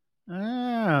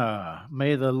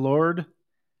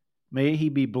 may he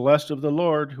be blessed of the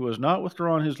Lord, who has not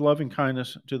withdrawn his loving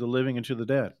kindness to the living and to the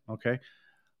dead. Okay,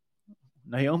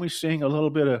 Naomi's seeing a little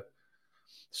bit of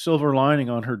silver lining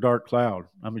on her dark cloud.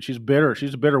 I mean, she's bitter.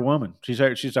 She's a bitter woman. She's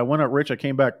I went out rich. I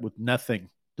came back with nothing,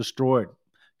 destroyed.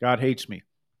 God hates me.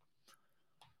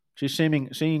 She's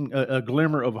seeing a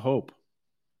glimmer of hope.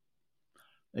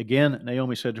 Again,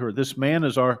 Naomi said to her, this man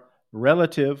is our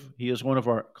relative. He is one of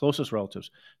our closest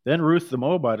relatives. Then Ruth the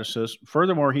Moabitess says,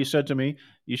 furthermore, he said to me,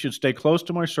 you should stay close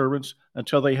to my servants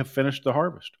until they have finished the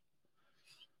harvest.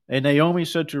 And Naomi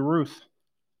said to Ruth,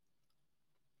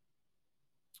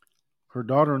 her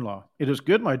daughter-in-law, it is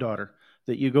good, my daughter,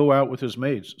 that you go out with his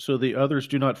maids, so the others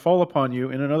do not fall upon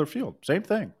you in another field. Same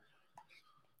thing.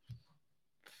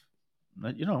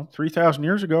 3,000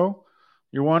 years ago,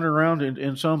 you're wandering around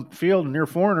in some field and you're a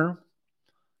foreigner,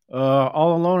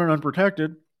 all alone and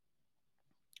unprotected.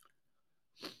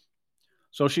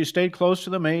 So she stayed close to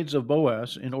the maids of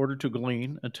Boaz in order to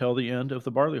glean until the end of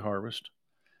the barley harvest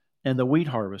and the wheat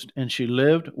harvest, and she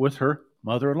lived with her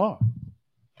mother-in-law.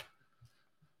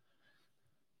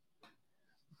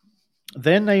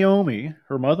 Then Naomi,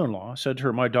 her mother-in-law, said to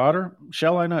her, "My daughter,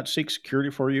 shall I not seek security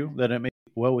for you, that it may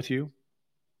be well with you?"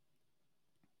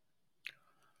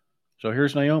 So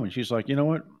here's Naomi. She's like, you know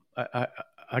what? I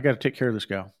got to take care of this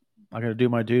gal. I got to do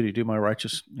my duty, do my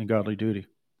righteous and godly duty.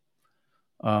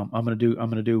 I'm gonna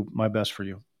do my best for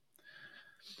you.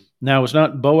 Now is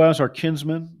not Boaz our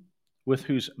kinsman, with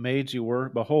whose maids you were?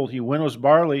 Behold, he winnows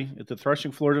barley at the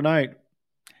threshing floor tonight.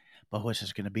 Boaz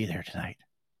is going to be there tonight.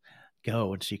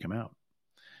 Go and seek him out.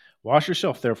 Wash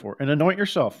yourself, therefore, and anoint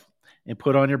yourself, and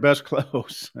put on your best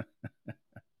clothes.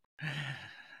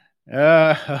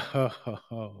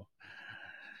 Oh,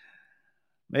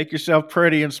 make yourself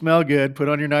pretty and smell good. Put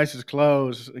on your nicest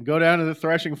clothes and go down to the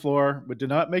threshing floor, but do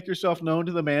not make yourself known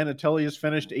to the man until he has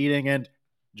finished eating and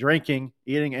drinking,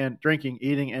 eating and drinking,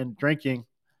 eating and drinking.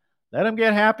 Let him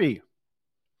get happy.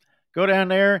 Go down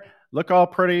there, look all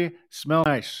pretty, smell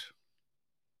nice.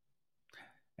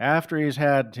 After he's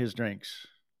had his drinks,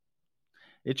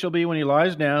 it shall be when he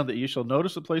lies down that you shall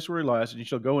notice the place where he lies, and you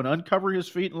shall go and uncover his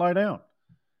feet and lie down.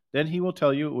 Then he will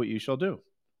tell you what you shall do.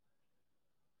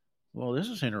 Well, this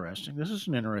is interesting. This is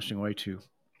an interesting way to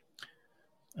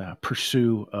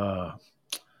pursue a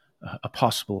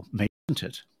possible mate, isn't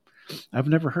it? I've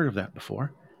never heard of that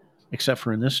before, except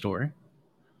for in this story.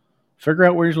 Figure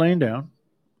out where he's laying down.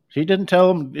 She didn't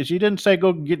tell him. She didn't say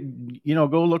go get,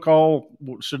 go look all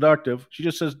seductive. She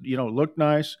just says, look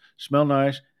nice, smell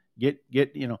nice, get,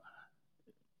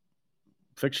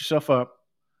 fix yourself up,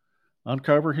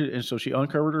 uncover his, and so she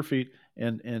uncovered her feet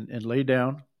and laid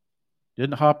down.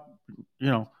 Didn't hop.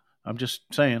 I'm just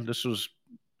saying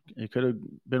it could have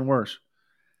been worse.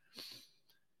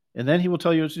 And then he will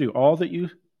tell you what to do. All that you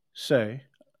say,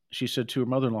 she said to her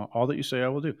mother-in-law, all that you say I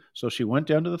will do. So she went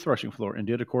down to the threshing floor and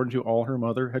did according to all her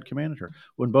mother had commanded her.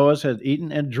 When Boaz had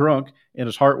eaten and drunk, and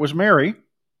his heart was merry,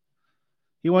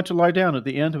 he went to lie down at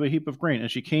the end of a heap of grain.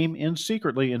 And she came in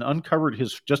secretly and uncovered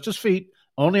just his feet,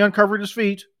 only uncovered his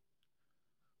feet,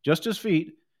 just his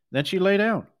feet. Then she lay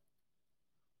down.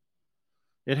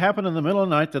 It happened in the middle of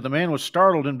the night that the man was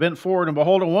startled and bent forward, and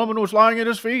behold, a woman was lying at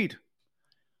his feet.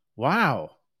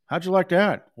 Wow. How'd you like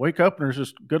that? Wake up and there's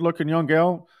this good-looking young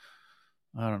gal.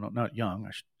 I don't know, not young.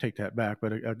 I should take that back,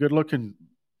 but a good-looking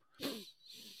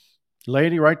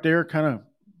lady right there, kind of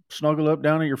snuggle up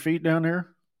down at your feet down there.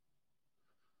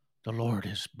 The Lord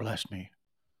has blessed me.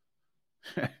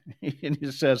 And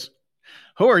he says,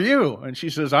 who are you? And she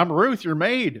says, I'm Ruth, your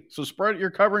maid. So spread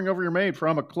your covering over your maid, for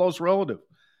I'm a close relative.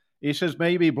 He says,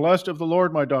 may you be blessed of the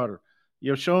Lord, my daughter.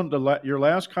 You have shown your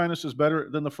last kindness is better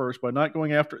than the first by not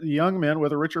going after the young men,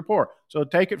 whether rich or poor. So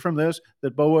take it from this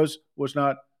that Boaz was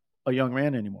not a young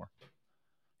man anymore.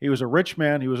 He was a rich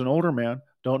man. He was an older man.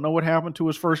 Don't know what happened to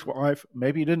his first wife.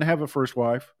 Maybe he didn't have a first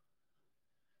wife.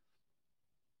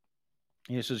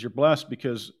 He says, you're blessed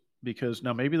because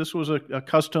now maybe this was a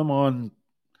custom on,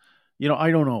 I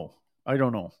don't know.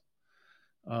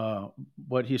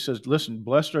 But he says, listen,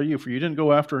 blessed are you, for you didn't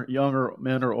go after young or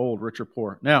men or old, rich or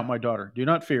poor. Now, my daughter, do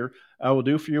not fear. I will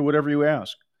do for you whatever you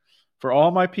ask. For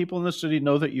all my people in the city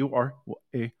know that you are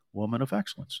a woman of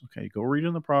excellence. Okay, go read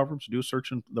in the Proverbs, do a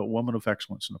search in the woman of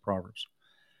excellence in the Proverbs.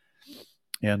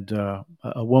 And a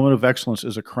woman of excellence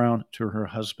is a crown to her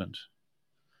husband.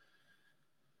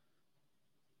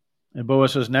 And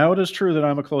Boaz says, now it is true that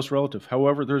I'm a close relative.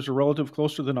 However, there's a relative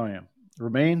closer than I am.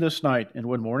 Remain this night, and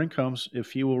when morning comes,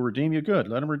 if he will redeem you, good,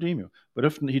 let him redeem you. But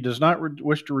if he does not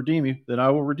wish to redeem you, then I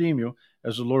will redeem you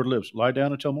as the Lord lives. Lie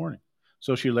down until morning.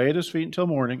 So she lay at his feet until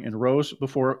morning and rose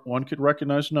before one could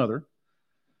recognize another.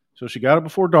 So she got up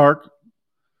before dark.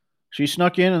 She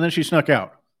snuck in and then she snuck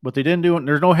out. But they didn't do it.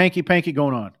 There's no hanky-panky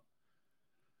going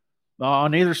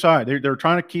on either side. They're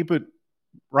trying to keep it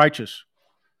righteous.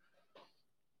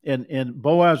 And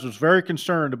Boaz was very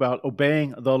concerned about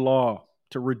obeying the law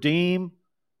to redeem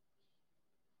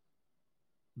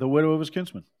the widow of his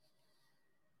kinsman.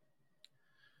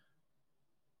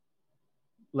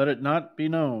 Let it not be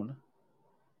known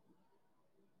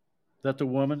that the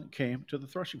woman came to the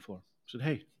threshing floor. Said,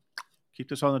 hey, keep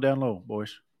this on the down low,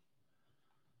 boys.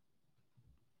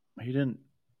 He didn't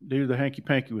do the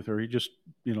hanky-panky with her. He just,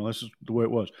 this is the way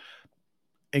it was.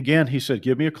 Again, he said,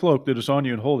 give me a cloak that is on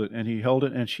you and hold it. And he held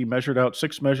it, and she measured out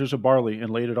 6 measures of barley and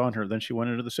laid it on her. Then she went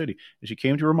into the city. And she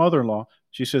came to her mother-in-law.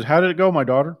 She says, how did it go, my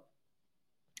daughter?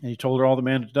 And he told her all the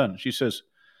man had done. She said,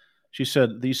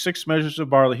 these 6 measures of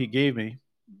barley he gave me,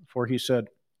 for he said,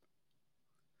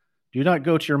 do not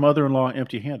go to your mother-in-law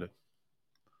empty-handed.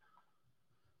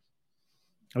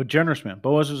 A generous man.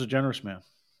 Boaz is a generous man.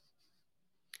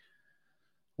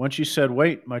 When she said,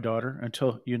 wait, my daughter,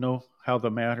 until you know how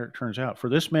the matter turns out. For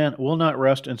this man will not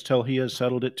rest until he has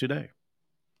settled it today.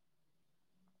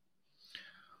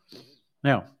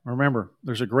 Now, remember,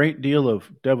 there's a great deal of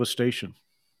devastation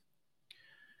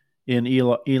in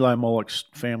Eli Moloch's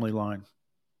family line.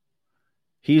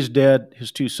 He's dead.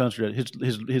 His two sons are dead.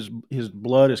 His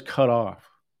blood is cut off.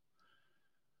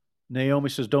 Naomi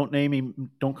says, Don't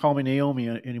call me Naomi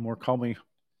anymore. Call me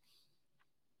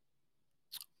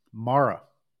Mara,"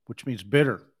 which means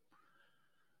bitter.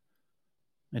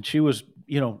 And she was,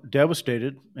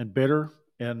 devastated and bitter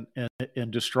and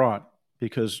distraught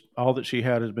because all that she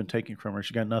had has been taken from her.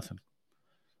 She got nothing.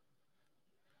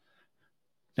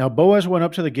 Now Boaz went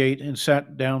up to the gate and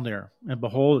sat down there. And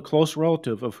behold, a close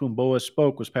relative of whom Boaz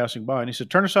spoke was passing by. And he said,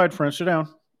 "Turn aside, friend, sit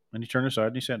down." And he turned aside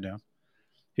and he sat down.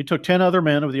 He took 10 other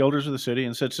men of the elders of the city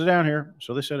and said, "Sit down here."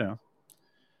 So they sat down.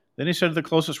 Then he said to the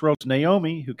closest relative,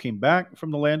 "Naomi, who came back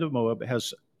from the land of Moab,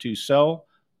 has to sell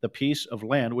the piece of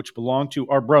land which belonged to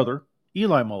our brother,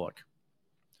 Eli Moloch."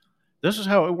 This is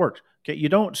how it works. Okay, you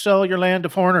don't sell your land to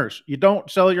foreigners. You don't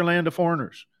sell your land to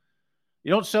foreigners. You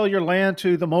don't sell your land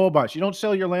to the Moabites. You don't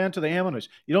sell your land to the Ammonites.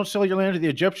 You don't sell your land to the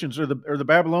Egyptians or the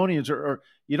Babylonians, or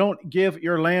you don't give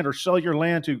your land or sell your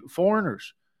land to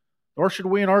foreigners. Nor should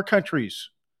we in our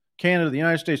countries, Canada, the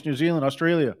United States, New Zealand,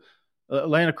 Australia,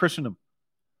 land of Christendom,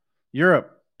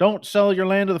 Europe. Don't sell your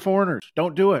land to the foreigners.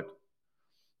 Don't do it.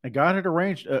 And God had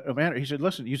arranged a manner. He said,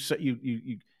 "Listen,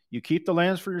 you keep the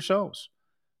lands for yourselves.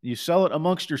 You sell it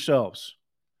amongst yourselves.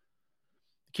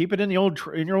 Keep it in your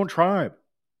own tribe."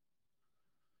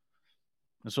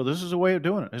 And so this is a way of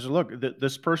doing it. He said, "Look,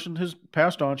 this person has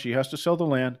passed on. She has to sell the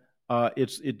land.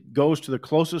 It goes to the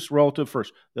closest relative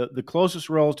first. The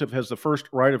closest relative has the first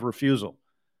right of refusal.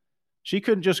 She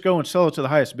couldn't just go and sell it to the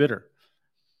highest bidder.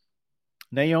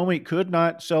 Naomi could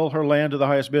not sell her land to the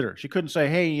highest bidder. She couldn't say,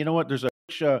 'Hey, you know what? There's a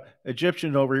rich,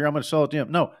 Egyptian over here. I'm going to sell it to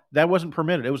him.' No, that wasn't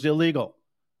permitted. It was illegal.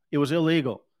 It was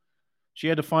illegal. She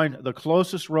had to find the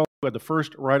closest relative who had the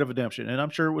first right of redemption, and I'm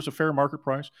sure it was a fair market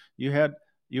price. You had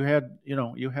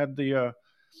the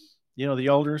the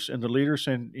elders and the leaders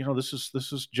saying, this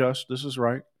is just, this is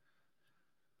right.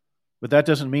 But that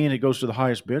doesn't mean it goes to the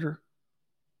highest bidder.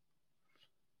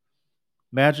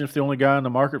 Imagine if the only guy in the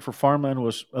market for farmland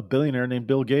was a billionaire named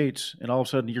Bill Gates, and all of a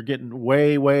sudden you're getting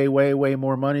way, way, way, way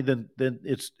more money than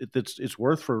it's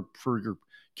worth for your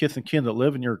kith and kin that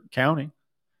live in your county.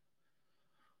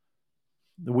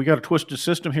 We got a twisted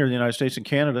system here in the United States and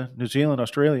Canada, New Zealand,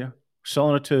 Australia,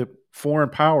 selling it to foreign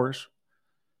powers.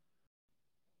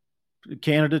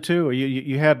 Canada too.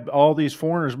 You had all these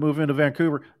foreigners move into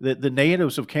Vancouver. The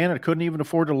natives of Canada couldn't even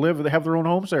afford to live. They have their own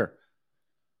homes there.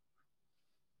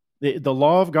 The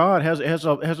law of God has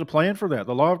a plan for that.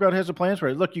 The law of God has a plan for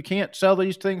it. Look, you can't sell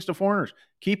these things to foreigners.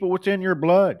 Keep it within your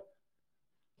blood.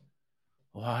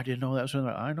 Well, I didn't know that was in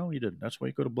there. I know you didn't. That's why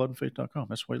you go to bloodandfaith.com.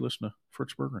 That's why you listen to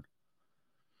Fritz Berggren.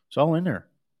 It's all in there.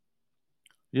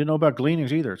 You didn't know about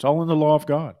gleanings either. It's all in the law of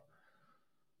God.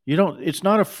 It's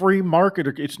not a free market.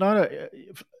 It's not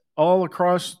all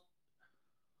across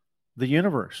the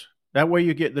universe. That way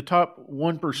you get the top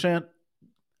 1%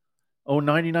 own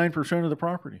 99% of the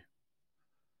property.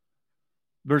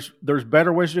 There's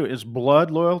better ways to do it. It's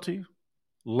blood loyalty,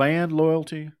 land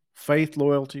loyalty, faith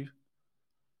loyalty.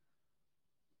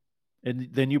 And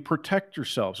then you protect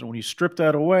yourselves. And when you strip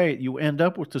that away, you end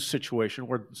up with this situation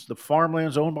where the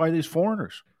farmland's owned by these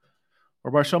foreigners or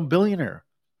by some billionaire.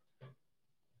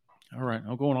 All right,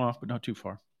 I'm going off, but not too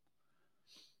far.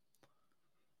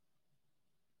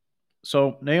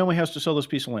 So Naomi has to sell this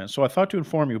piece of land. So I thought to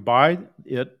inform you, buy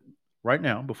it right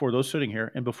now before those sitting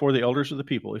here and before the elders of the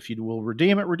people. If you will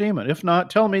redeem it, redeem it. If not,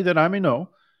 tell me that I may know.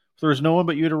 If there is no one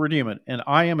but you to redeem it, and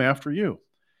I am after you.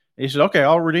 And he says, "Okay,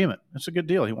 I'll redeem it." That's a good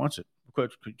deal. He wants it. Of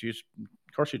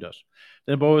course he does.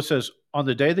 Then Boaz says, "On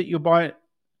the day that you buy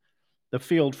the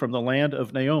field from the land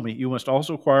of Naomi, you must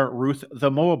also acquire Ruth the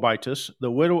Moabitess,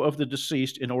 the widow of the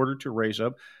deceased, in order to raise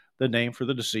up the name for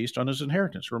the deceased on his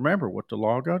inheritance." Remember what the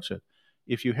law of God said.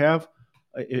 If you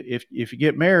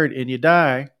get married and you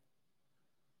die,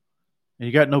 and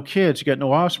you got no kids, you got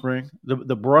no offspring,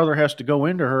 the brother has to go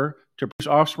into her to produce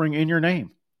offspring in your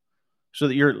name so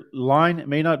that your line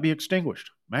may not be extinguished.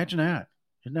 Imagine that.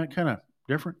 Isn't that kind of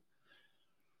different?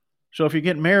 So if you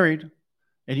get married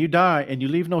and you die and you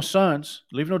leave no sons,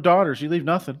 leave no daughters, you leave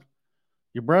nothing,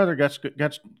 your brother gets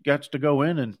to go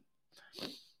in and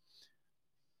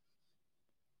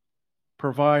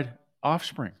provide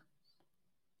offspring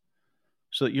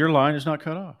so that your line is not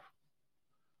cut off.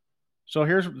 So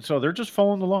they're just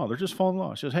following the law. They're just following the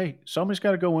law. It says, hey, somebody's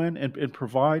got to go in and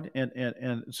provide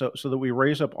and so that we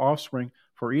raise up offspring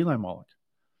for Eli Moloch.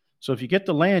 So if you get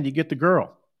the land, you get the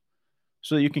girl.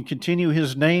 So that you can continue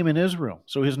his name in Israel.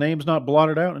 So his name's not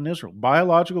blotted out in Israel.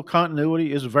 Biological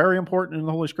continuity is very important in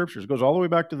the Holy Scriptures. It goes all the way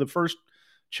back to the first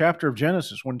chapter of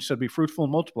Genesis when he said, be fruitful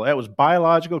and multiply. That was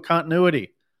biological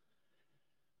continuity.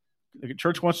 The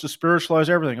church wants to spiritualize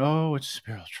everything. Oh, it's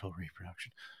spiritual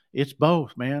reproduction. It's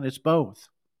both, man. It's both.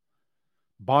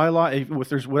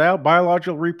 Without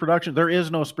biological reproduction, there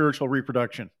is no spiritual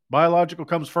reproduction. Biological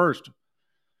comes first.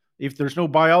 If there's no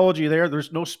biology there,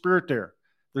 there's no spirit there.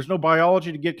 There's no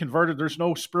biology to get converted. There's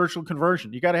no spiritual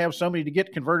conversion. You got to have somebody to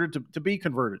get converted to be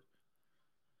converted.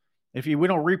 We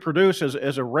don't reproduce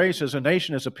as a race, as a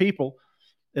nation, as a people,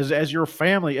 as your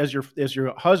family, as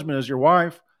your husband, as your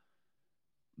wife,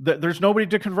 there's nobody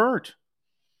to convert.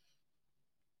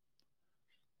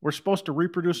 We're supposed to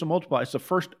reproduce and multiply. It's the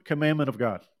first commandment of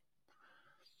God.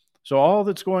 So all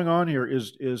that's going on here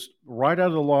is right out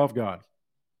of the law of God.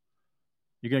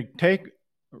 You're going to take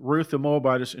Ruth the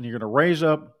Moabitess and you're going to raise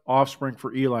up offspring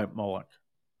for Elimelech.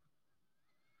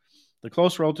 The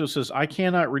close relative says, I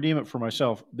cannot redeem it for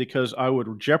myself because I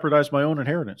would jeopardize my own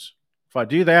inheritance. If I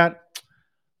do that,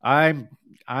 I'm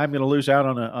going to lose out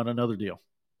on another deal.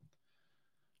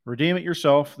 Redeem it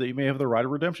yourself that you may have the right of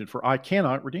redemption, for I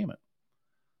cannot redeem it.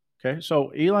 Okay,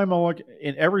 so Elimelech, Boaz,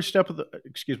 in every step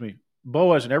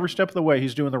of the way,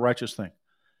 he's doing the righteous thing.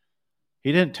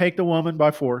 He didn't take the woman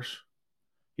by force.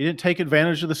 He didn't take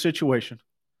advantage of the situation.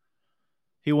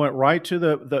 He went right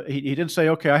to he didn't say,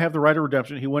 okay, I have the right of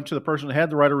redemption. He went to the person that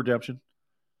had the right of redemption,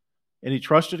 and he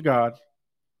trusted God.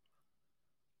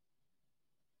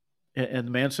 And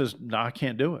the man says, no, I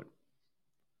can't do it.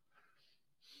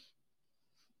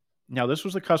 Now, this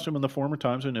was the custom in the former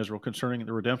times in Israel concerning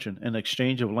the redemption and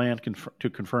exchange of land to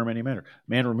confirm any matter.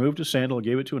 Man removed his sandal and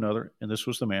gave it to another, and this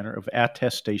was the manner of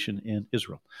attestation in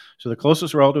Israel. So the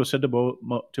closest relative said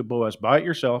to Boaz, buy it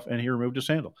yourself, and he removed his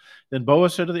sandal. Then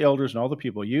Boaz said to the elders and all the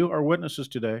people, you are witnesses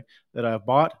today that I have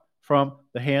bought from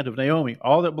the hand of Naomi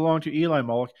all that belonged to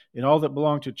Elimelech and all that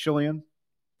belonged to Chilion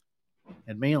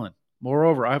and Mahlon.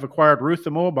 Moreover, I have acquired Ruth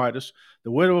the Moabitess,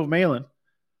 the widow of Mahlon,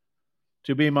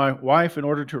 to be my wife in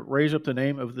order to raise up the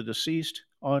name of the deceased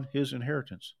on his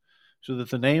inheritance, so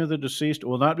that the name of the deceased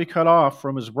will not be cut off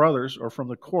from his brothers or from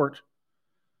the court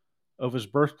of his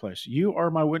birthplace. You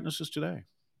are my witnesses today.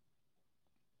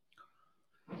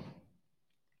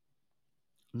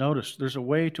 Notice there's a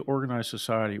way to organize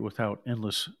society without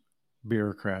endless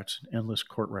bureaucrats, endless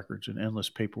court records, and endless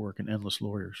paperwork, and endless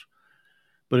lawyers.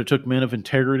 But it took men of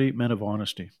integrity, men of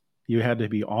honesty. You had to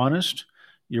be honest.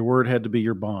 Your word had to be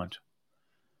your bond.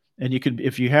 And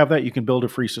if you have that, you can build a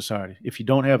free society. If you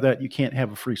don't have that, you can't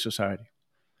have a free society.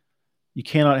 You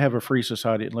cannot have a free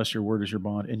society unless your word is your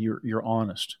bond and you're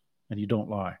honest and you don't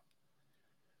lie.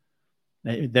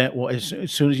 That will, as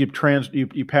soon as you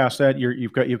pass that,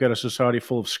 you've got a society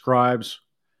full of scribes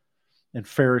and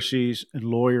Pharisees and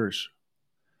lawyers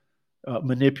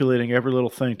manipulating every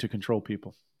little thing to control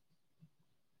people.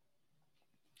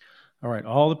 All right,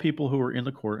 all the people who are in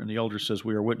the court, and the elder says,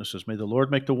 we are witnesses. May the Lord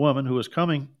make the woman who is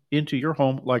coming into your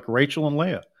home like Rachel and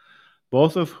Leah,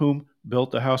 both of whom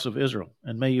built the house of Israel.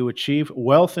 And may you achieve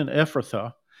wealth in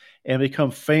Ephrathah and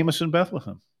become famous in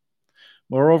Bethlehem.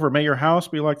 Moreover, may your house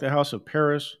be like the house of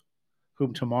Perez,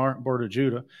 whom Tamar bore to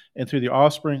Judah, and through the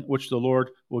offspring which the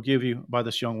Lord will give you by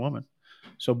this young woman.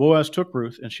 So Boaz took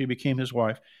Ruth, and she became his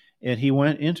wife, and he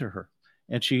went into her.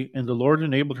 And the Lord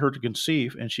enabled her to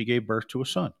conceive, and she gave birth to a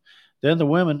son. Then the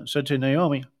women said to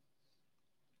Naomi,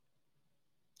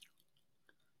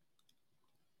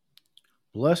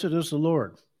 blessed is the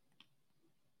Lord,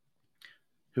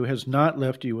 who has not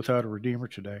left you without a redeemer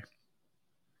today.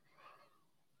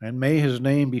 And may his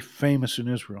name be famous in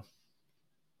Israel.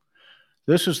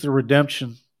 This is the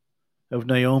redemption of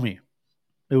Naomi.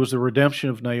 It was the redemption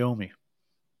of Naomi.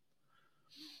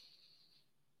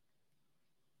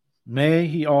 May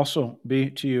he also be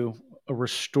to you a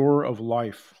restorer of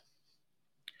life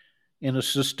and a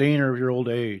sustainer of your old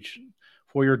age.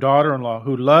 For your daughter-in-law,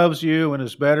 who loves you and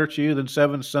is better to you than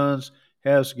 7 sons,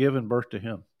 has given birth to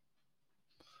him.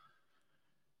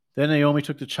 Then Naomi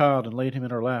took the child and laid him in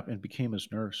her lap and became his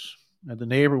nurse. And the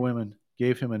neighbor women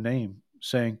gave him a name,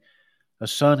 saying, a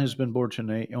son has been born to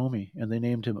Naomi, and they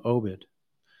named him Obed.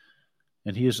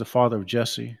 And he is the father of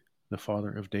Jesse, the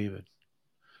father of David.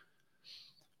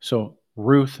 So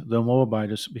Ruth the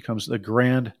Moabitess becomes the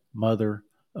grandmother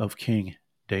of King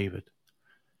David.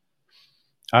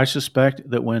 I suspect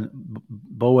that when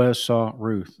Boaz saw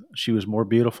Ruth, she was more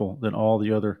beautiful than all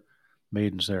the other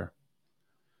maidens there.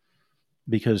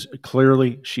 Because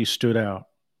clearly she stood out.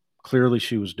 Clearly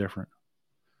she was different.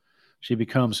 She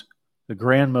becomes the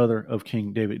grandmother of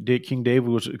King David. King David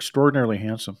was extraordinarily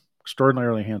handsome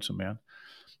man.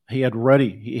 He had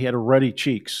ruddy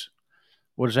cheeks.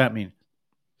 What does that mean?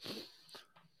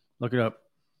 Look it up.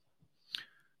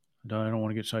 I don't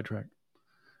want to get sidetracked.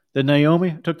 Then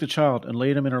Naomi took the child and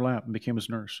laid him in her lap and became his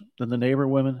nurse. Then the neighbor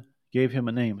women gave him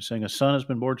a name, saying, "A son has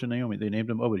been born to Naomi." They named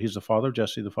him Obed. He's the father of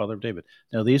Jesse, the father of David.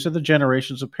 Now these are the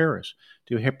generations of Perez.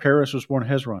 To Perez was born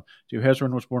Hezron. To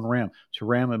Hezron was born Ram. To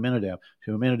Ram, Amminadab.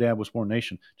 To Amminadab was born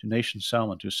Nahshon. To Nahshon,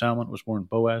 Salmon. To Salmon was born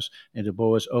Boaz. And to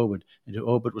Boaz, Obed. And to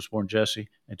Obed was born Jesse.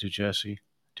 And to Jesse,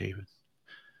 David.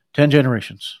 10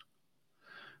 generations.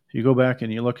 You go back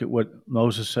and you look at what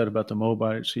Moses said about the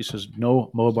Moabites. He says,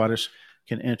 no Moabites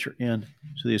can enter into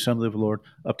the assembly of the Lord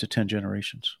up to 10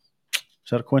 generations. Is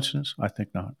that a coincidence? I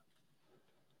think not.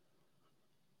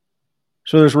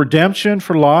 So there's redemption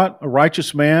for Lot, a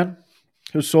righteous man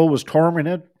whose soul was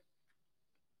tormented.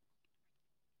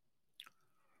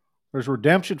 There's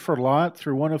redemption for Lot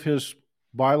through one of his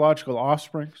biological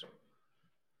offsprings,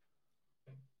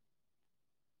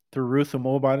 through Ruth the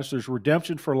Moabitess. There's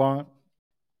redemption for Lot.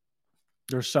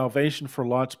 There's salvation for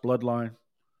Lot's bloodline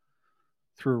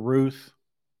through Ruth,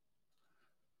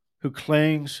 who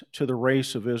clings to the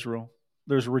race of Israel.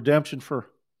 There's redemption for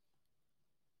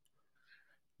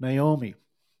Naomi,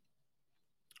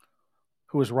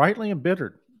 who was rightly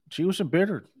embittered. She was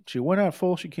embittered. She went out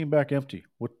full, she came back empty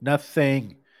with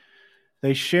nothing.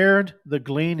 They shared the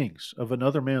gleanings of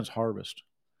another man's harvest.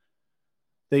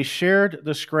 They shared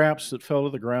the scraps that fell to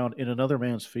the ground in another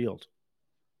man's field.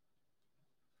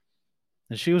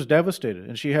 And she was devastated,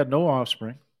 and she had no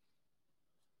offspring.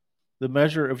 The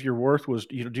measure of your worth was,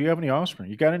 do you have any offspring?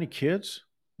 You got any kids?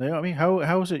 Naomi,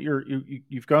 how is it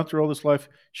you've gone through all this life?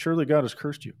 Surely God has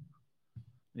cursed you.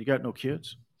 You got no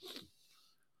kids.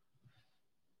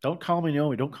 Don't call me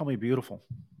Naomi. Don't call me beautiful.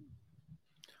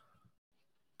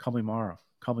 Call me Mara.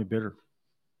 Call me bitter.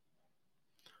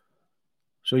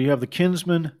 So you have the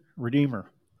kinsman redeemer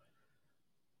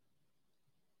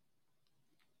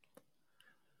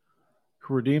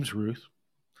who redeems Ruth,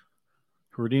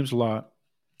 who redeems Lot,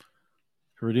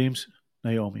 who redeems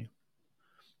Naomi.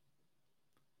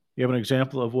 You have an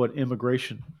example of what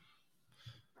immigration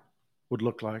would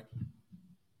look like.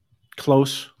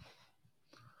 Close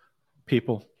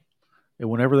people. And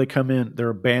whenever they come in, they're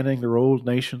abandoning their old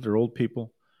nation, their old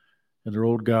people, and their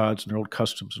old gods, and their old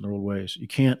customs, and their old ways. You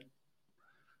can't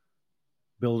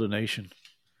build a nation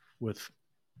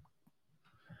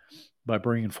by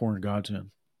bringing foreign gods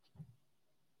in.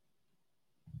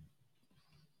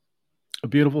 A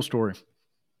beautiful story.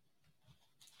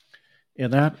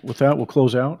 And with that, we'll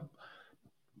close out.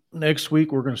 Next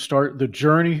week, we're going to start the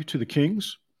journey to the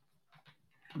kings.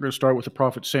 We're going to start with the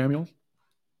prophet Samuel.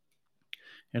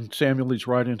 And Samuel leads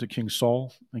right into King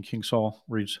Saul, and King Saul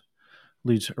leads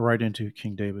right into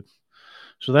King David.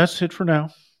 So that's it for now.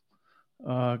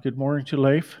 Good morning to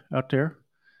Leif out there,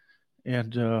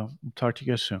 and we'll talk to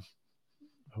you guys soon.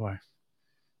 Bye-bye.